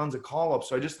had tons of call-ups.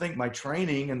 So I just think my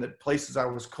training and the places I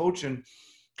was coaching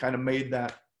kind of made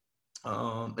that,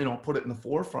 you know, put it in the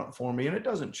forefront for me. And it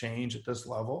doesn't change at this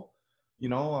level. You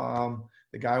know,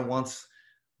 the guy wants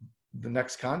the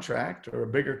next contract or a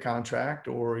bigger contract,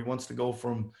 or he wants to go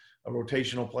from a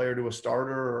rotational player to a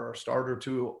starter or a starter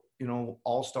to, you know,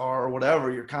 all-star or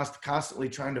whatever. You're constantly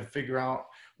trying to figure out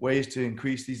ways to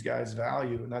increase these guys'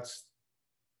 value. And that's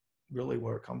really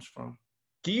where it comes from.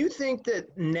 Do you think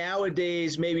that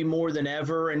nowadays, maybe more than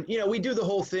ever, and, you know, we do the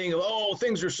whole thing of, oh,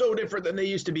 things are so different than they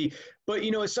used to be. But,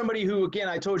 you know, as somebody who, again,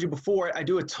 I told you before, I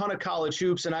do a ton of college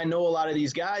hoops and I know a lot of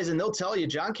these guys, and they'll tell you,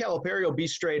 John Calipari will be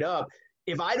straight up.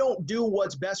 If I don't do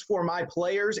what's best for my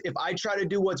players, if I try to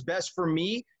do what's best for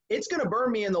me, it's going to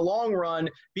burn me in the long run,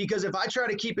 because if I try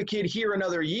to keep a kid here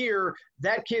another year,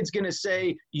 that kid's going to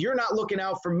say, you're not looking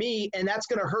out for me, and that's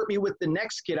going to hurt me with the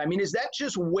next kid. I mean, is that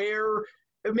just where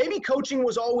maybe coaching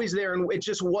was always there and it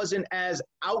just wasn't as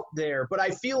out there? But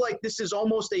I feel like this is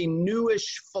almost a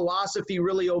newish philosophy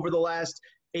really over the last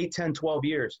 8, 10, 12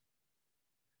 years.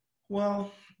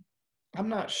 Well, I'm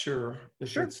not sure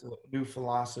if it's a new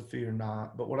philosophy or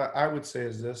not, but what I would say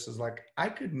is this is like, I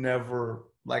could never,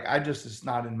 like, it's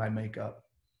not in my makeup,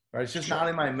 right? It's just not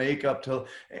in my makeup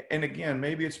and again,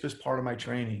 maybe it's just part of my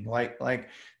training. Like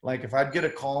if I'd get a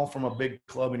call from a big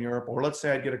club in Europe, or let's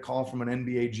say I'd get a call from an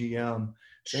NBA GM,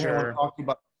 hey, I want to talk to you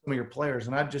about some of your players.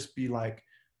 And I'd just be like,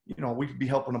 you know, we could be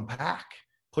helping them pack,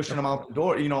 pushing them out the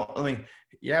door. You know, I mean,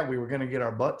 yeah, we were going to get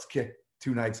our butts kicked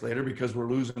 2 nights later because we're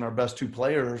losing our best 2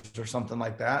 players or something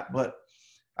like that. But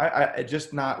I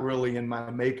just not really in my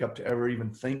makeup to ever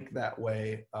even think that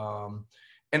way.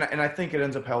 And I think it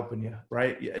ends up helping you,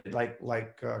 right?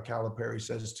 Like Calipari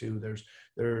says too,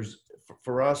 there's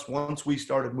for us, once we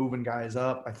started moving guys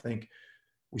up, I think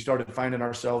we started finding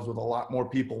ourselves with a lot more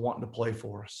people wanting to play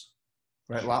for us,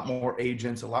 right? A lot more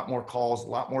agents, a lot more calls, a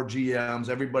lot more GMs,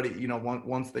 everybody, you know,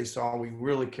 once they saw we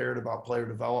really cared about player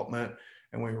development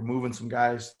and we were moving some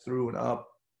guys through and up,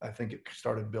 I think it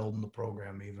started building the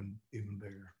program even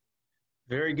bigger.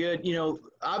 Very good. You know,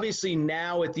 obviously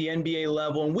now at the NBA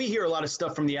level, and we hear a lot of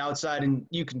stuff from the outside, and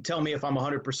you can tell me if I'm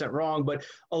 100% wrong, but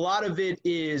a lot of it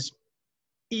is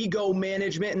ego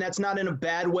management, and that's not in a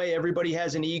bad way. Everybody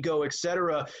has an ego, et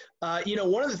cetera. You know,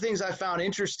 one of the things I found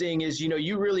interesting is, you know,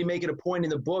 you really make it a point in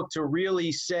the book to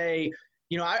really say,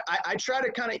 you know, I try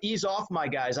to kind of ease off my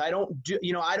guys. I don't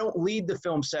lead the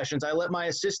film sessions. I let my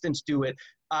assistants do it.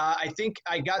 I think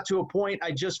I got to a point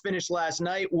I just finished last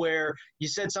night where you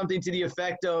said something to the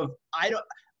effect of,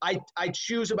 I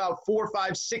choose about 4,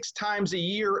 5, 6 times a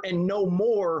year and no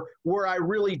more where I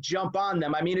really jump on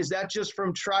them. I mean, is that just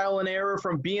from trial and error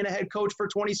from being a head coach for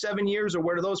 27 years, or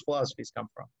where do those philosophies come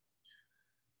from?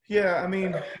 Yeah, I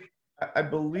mean, I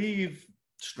believe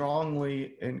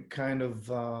strongly in kind of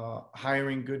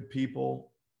hiring good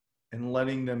people and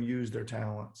letting them use their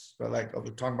talents. But like,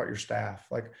 we're talking about your staff.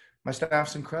 Like, my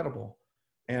staff's incredible,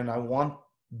 and I want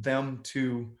them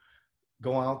to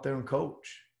go out there and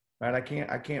coach. Right?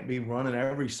 I can't be running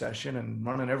every session and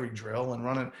running every drill and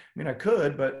running. I mean, I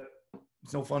could, but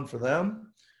it's no fun for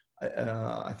them.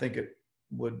 I think it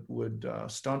would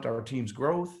stunt our team's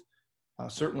growth.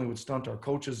 Certainly would stunt our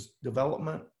coaches'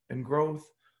 development and growth.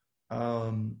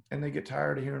 And they get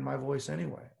tired of hearing my voice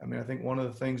anyway. I mean, I think one of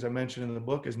the things I mentioned in the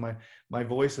book is my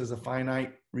voice is a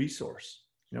finite resource.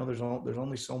 You know, there's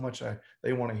only so much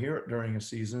they want to hear it during a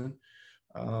season.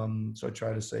 So I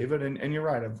try to save it. And you're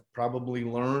right. I've probably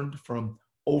learned from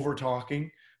over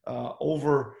talking,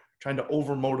 trying to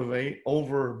over motivate,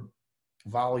 over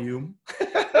volume,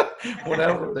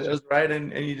 whatever it is, right?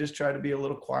 And you just try to be a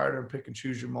little quieter and pick and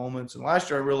choose your moments. And last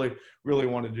year I really, really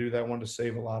wanted to do that. I wanted to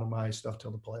save a lot of my stuff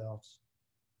till the playoffs.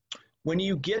 When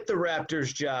you get the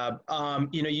Raptors job,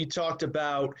 you talked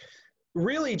about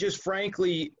really just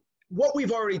frankly what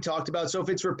we've already talked about. So if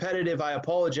it's repetitive, I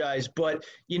apologize. But,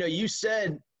 you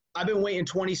said, I've been waiting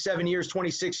 27 years,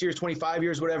 26 years, 25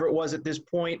 years, whatever it was at this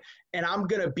point, and I'm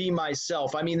going to be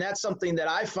myself. I mean, that's something that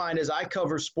I find as I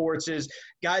cover sports is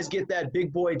guys get that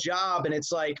big boy job, and it's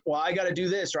like, well, I got to do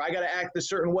this or I got to act a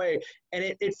certain way. And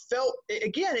it felt,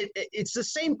 again, it's the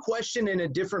same question in a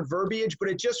different verbiage, but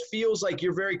it just feels like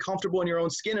you're very comfortable in your own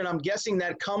skin. And I'm guessing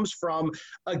that comes from,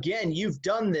 again, you've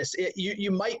done this.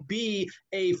 You might be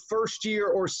a first-year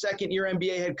or second-year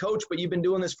NBA head coach, but you've been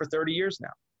doing this for 30 years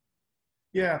now.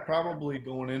 Yeah, probably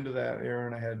going into that,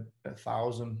 Aaron, I had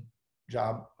 1,000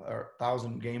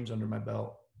 games under my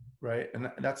belt, right? And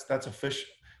that's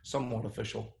somewhat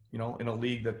official, in a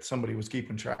league that somebody was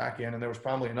keeping track in. And there was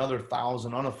probably another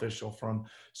 1,000 unofficial from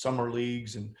summer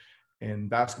leagues and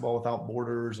Basketball Without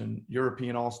Borders and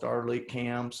European All-Star League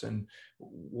camps and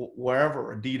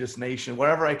wherever, Adidas Nation,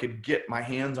 wherever I could get my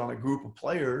hands on a group of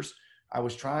players. I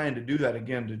was trying to do that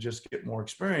again to just get more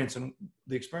experience. And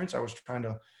the experience I was trying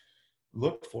to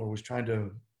look for was trying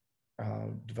to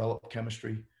develop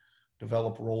chemistry,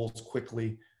 develop roles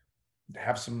quickly,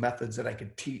 have some methods that I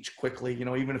could teach quickly,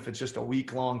 even if it's just a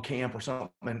week-long camp or something,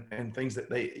 and things that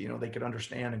they could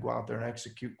understand and go out there and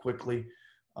execute quickly.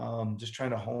 Just trying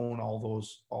to hone all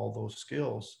those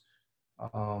skills,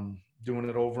 doing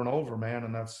it over and over, man.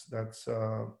 And that's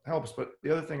helps. But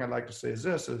the other thing I'd like to say is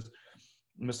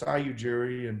Masai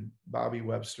Ujiri and Bobby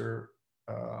Webster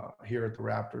here at the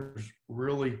Raptors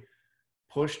really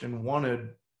pushed and wanted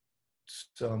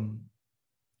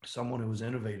someone who was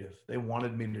innovative. They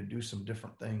wanted me to do some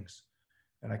different things.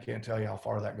 And I can't tell you how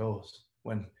far that goes.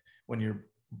 When your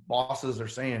bosses are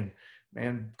saying,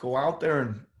 man, go out there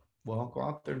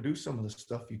and do some of the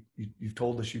stuff you've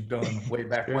told us you've done way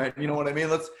back when. You know what I mean?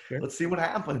 Let's see what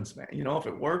happens, man. If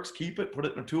it works, keep it, put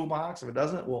it in a toolbox. If it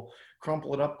doesn't, we'll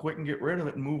crumple it up quick and get rid of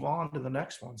it and move on to the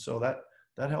next one. So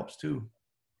that helps too.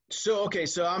 So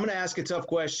I'm going to ask a tough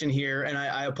question here, and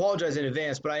I apologize in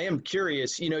advance, but I am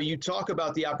curious. You talk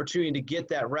about the opportunity to get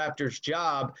that Raptors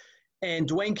job, and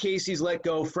Dwayne Casey's let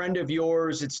go, friend of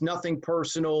yours. It's nothing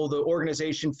personal. The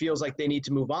organization feels like they need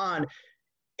to move on.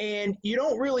 And you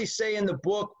don't really say in the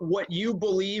book what you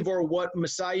believe or what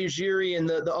Masai Ujiri and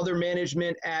the other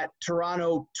management at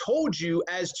Toronto told you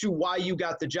as to why you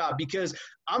got the job, because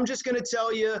I'm just going to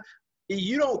tell you,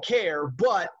 you don't care,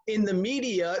 but in the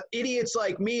media, idiots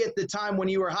like me at the time when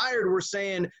you were hired were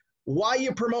saying, why are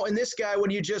you promoting this guy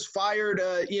when you just fired,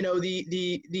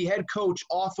 the head coach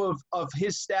off of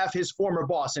his staff, his former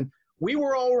boss? And we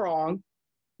were all wrong.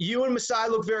 You and Masai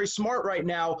look very smart right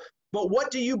now, but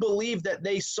what do you believe that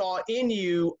they saw in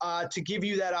you to give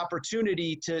you that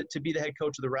opportunity to be the head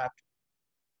coach of the Raptors?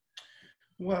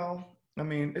 Well, I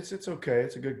mean, it's okay.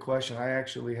 It's a good question. I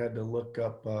actually had to look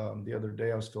up the other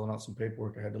day. I was filling out some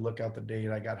paperwork. I had to look out the date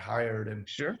I got hired, and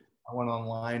sure, I went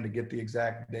online to get the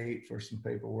exact date for some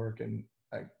paperwork. And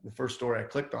the first story I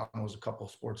clicked on was a couple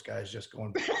of sports guys just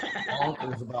going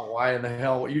bonkers about why in the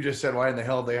hell, what you just said, why in the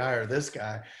hell they hire this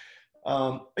guy.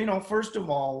 First of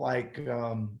all,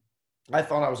 I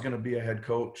thought I was going to be a head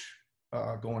coach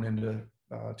going into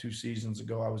 2 seasons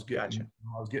ago. I was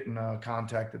getting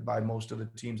contacted by most of the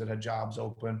teams that had jobs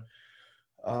open.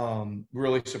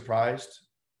 Really surprised.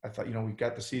 I thought, we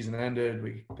got the season ended.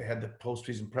 They had the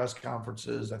postseason press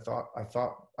conferences. I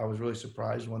thought I was really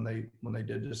surprised when they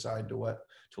did decide to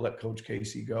let Coach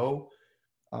Casey go.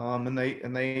 And they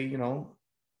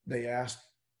asked,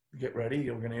 get ready,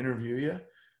 we're going to interview you. It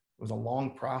was a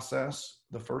long process,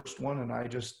 the first one, and I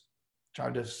just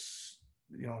tried to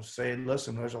say,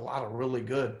 listen, there's a lot of really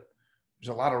good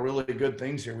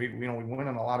things here. We win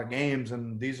in a lot of games,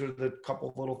 and these are the couple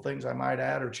of little things I might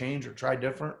add or change or try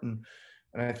different. And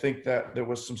I think that there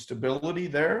was some stability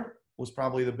there was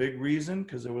probably the big reason,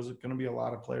 because there was going to be a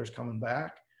lot of players coming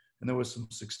back, and there was some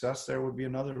success there would be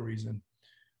another reason.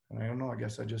 And I don't know, I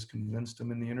guess I just convinced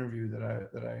them in the interview that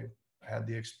I had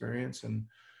the experience and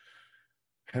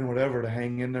whatever to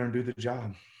hang in there and do the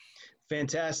job.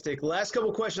 Fantastic. Last couple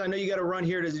of questions. I know you got to run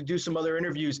here to do some other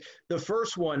interviews. The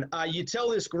first one, you tell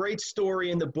this great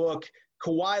story in the book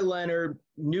Kawhi Leonard,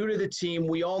 new to the team.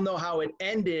 We all know how it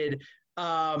ended.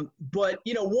 But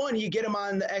one, you get him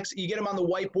on the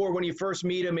whiteboard when you first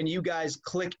meet him, and you guys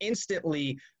click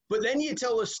instantly. But then you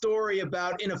tell a story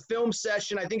about in a film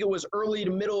session, I think it was early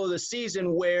to middle of the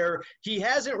season, where he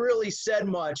hasn't really said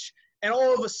much, and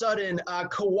all of a sudden,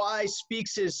 Kawhi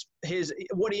speaks his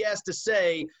what he has to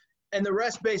say, and the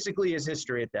rest basically is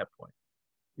history at that point.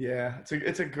 Yeah,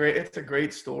 it's a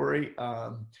great story.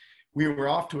 We were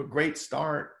off to a great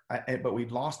start, but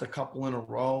we'd lost a couple in a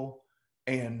row.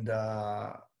 And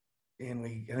I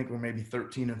think we're maybe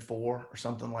 13-4 or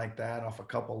something like that off a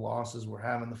couple losses. We're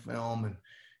having the film,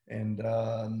 and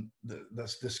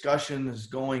the discussion is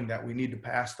going that we need to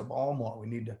pass the ball more. We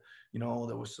need to,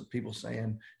 there was some people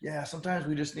saying, yeah, sometimes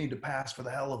we just need to pass for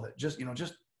the hell of it. Just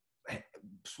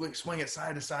swing it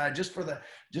side to side just for the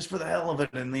hell of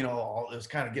it. And, it was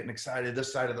kind of getting excited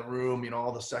this side of the room,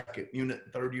 all the second unit,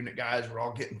 third unit guys were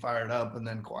all getting fired up. And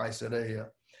then Kawhi said, hey,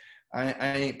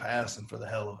 I ain't passing for the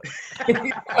hell of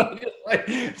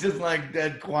it. just like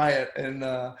dead quiet. And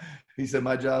he said,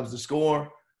 my job's to score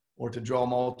or to draw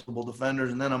multiple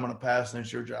defenders, and then I'm going to pass, and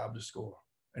it's your job to score.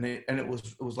 And it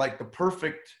was like the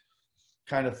perfect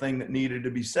kind of thing that needed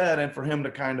to be said, and for him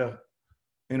to kind of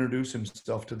introduce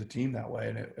himself to the team that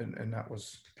way. And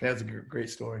that's a great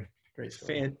story. Great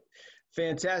story.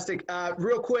 Fantastic.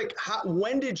 Real quick,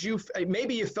 when did you –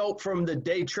 maybe you felt from the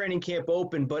day training camp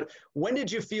opened, but when did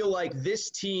you feel like this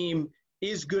team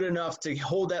is good enough to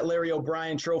hold that Larry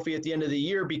O'Brien trophy at the end of the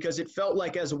year? Because it felt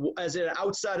like as an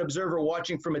outside observer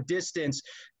watching from a distance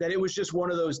that it was just one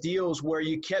of those deals where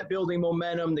you kept building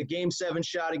momentum, the Game 7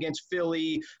 shot against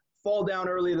Philly, fall down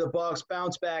early to the Bucks,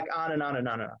 bounce back, on and on and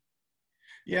on and on.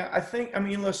 Yeah,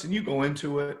 listen, you go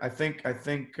into it. I think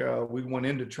we went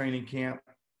into training camp.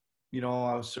 I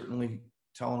was certainly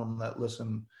telling them that,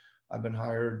 listen, I've been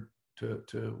hired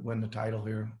to win the title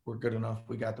here. We're good enough.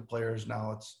 We got the players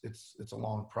now. It's a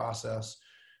long process.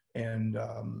 And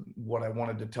what I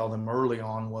wanted to tell them early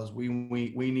on was we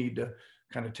need to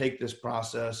kind of take this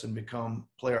process and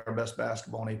play our best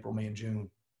basketball in April, May, and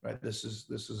June. Right? This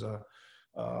is a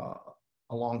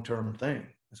long-term thing.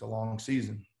 It's a long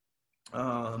season.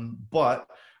 But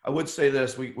I would say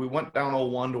this: we went down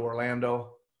 0-1 to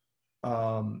Orlando.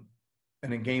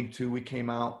 And in game 2, we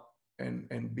came out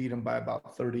and beat them by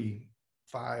about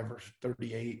 35 or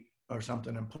 38 or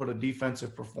something, and put a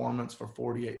defensive performance for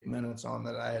 48 minutes on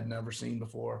that I had never seen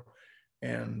before.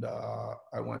 And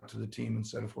I went to the team and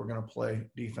said, if we're going to play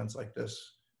defense like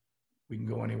this, we can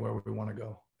go anywhere we want to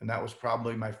go. And that was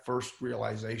probably my first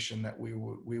realization that we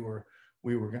were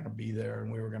going to be there,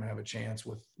 and we were going to have a chance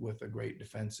with a great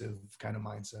defensive kind of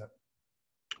mindset.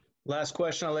 Last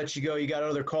question, I'll let you go. You got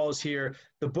other calls here.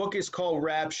 The book is called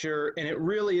Rapture, and it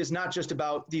really is not just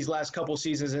about these last couple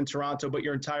seasons in Toronto, but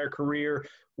your entire career.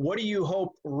 What do you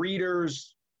hope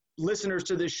readers, listeners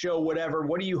to this show, whatever,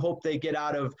 what do you hope they get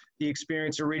out of the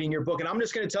experience of reading your book? And I'm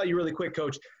just going to tell you really quick,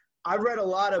 Coach, I've read a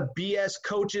lot of BS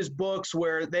coaches' books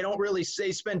where they don't really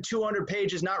spend 200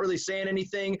 pages not really saying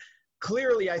anything.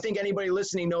 Clearly, I think anybody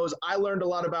listening knows I learned a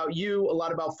lot about you, a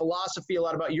lot about philosophy, a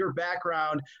lot about your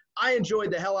background. I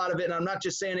enjoyed the hell out of it, and I'm not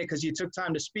just saying it because you took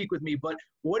time to speak with me, but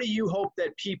what do you hope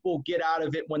that people get out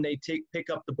of it when they pick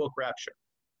up the book Rapture?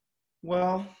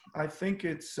 Well, I think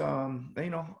it's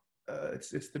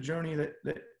it's the journey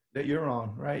that you're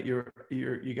on, right?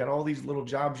 You got all these little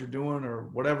jobs you're doing, or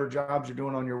whatever jobs you're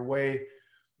doing on your way,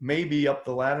 maybe up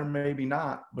the ladder, maybe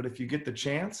not. But if you get the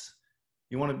chance,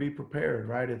 you want to be prepared,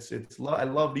 right? I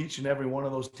loved each and every one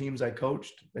of those teams I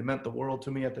coached. They meant the world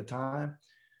to me at the time.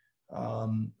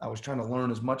 I was trying to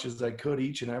learn as much as I could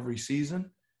each and every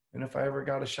season. And if I ever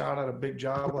got a shot at a big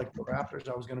job like the Raptors,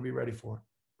 I was going to be ready for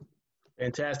it.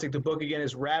 Fantastic. The book, again,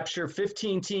 is Rapture,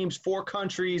 15 teams, 4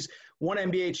 countries, 1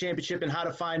 NBA championship, and how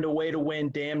to find a way to win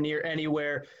damn near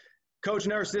anywhere. Coach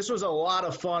Nurse, this was a lot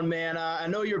of fun, man. I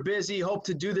know you're busy. Hope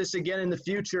to do this again in the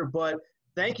future, but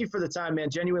thank you for the time, man.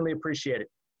 Genuinely appreciate it.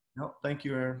 No, thank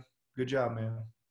you, Aaron. Good job, man.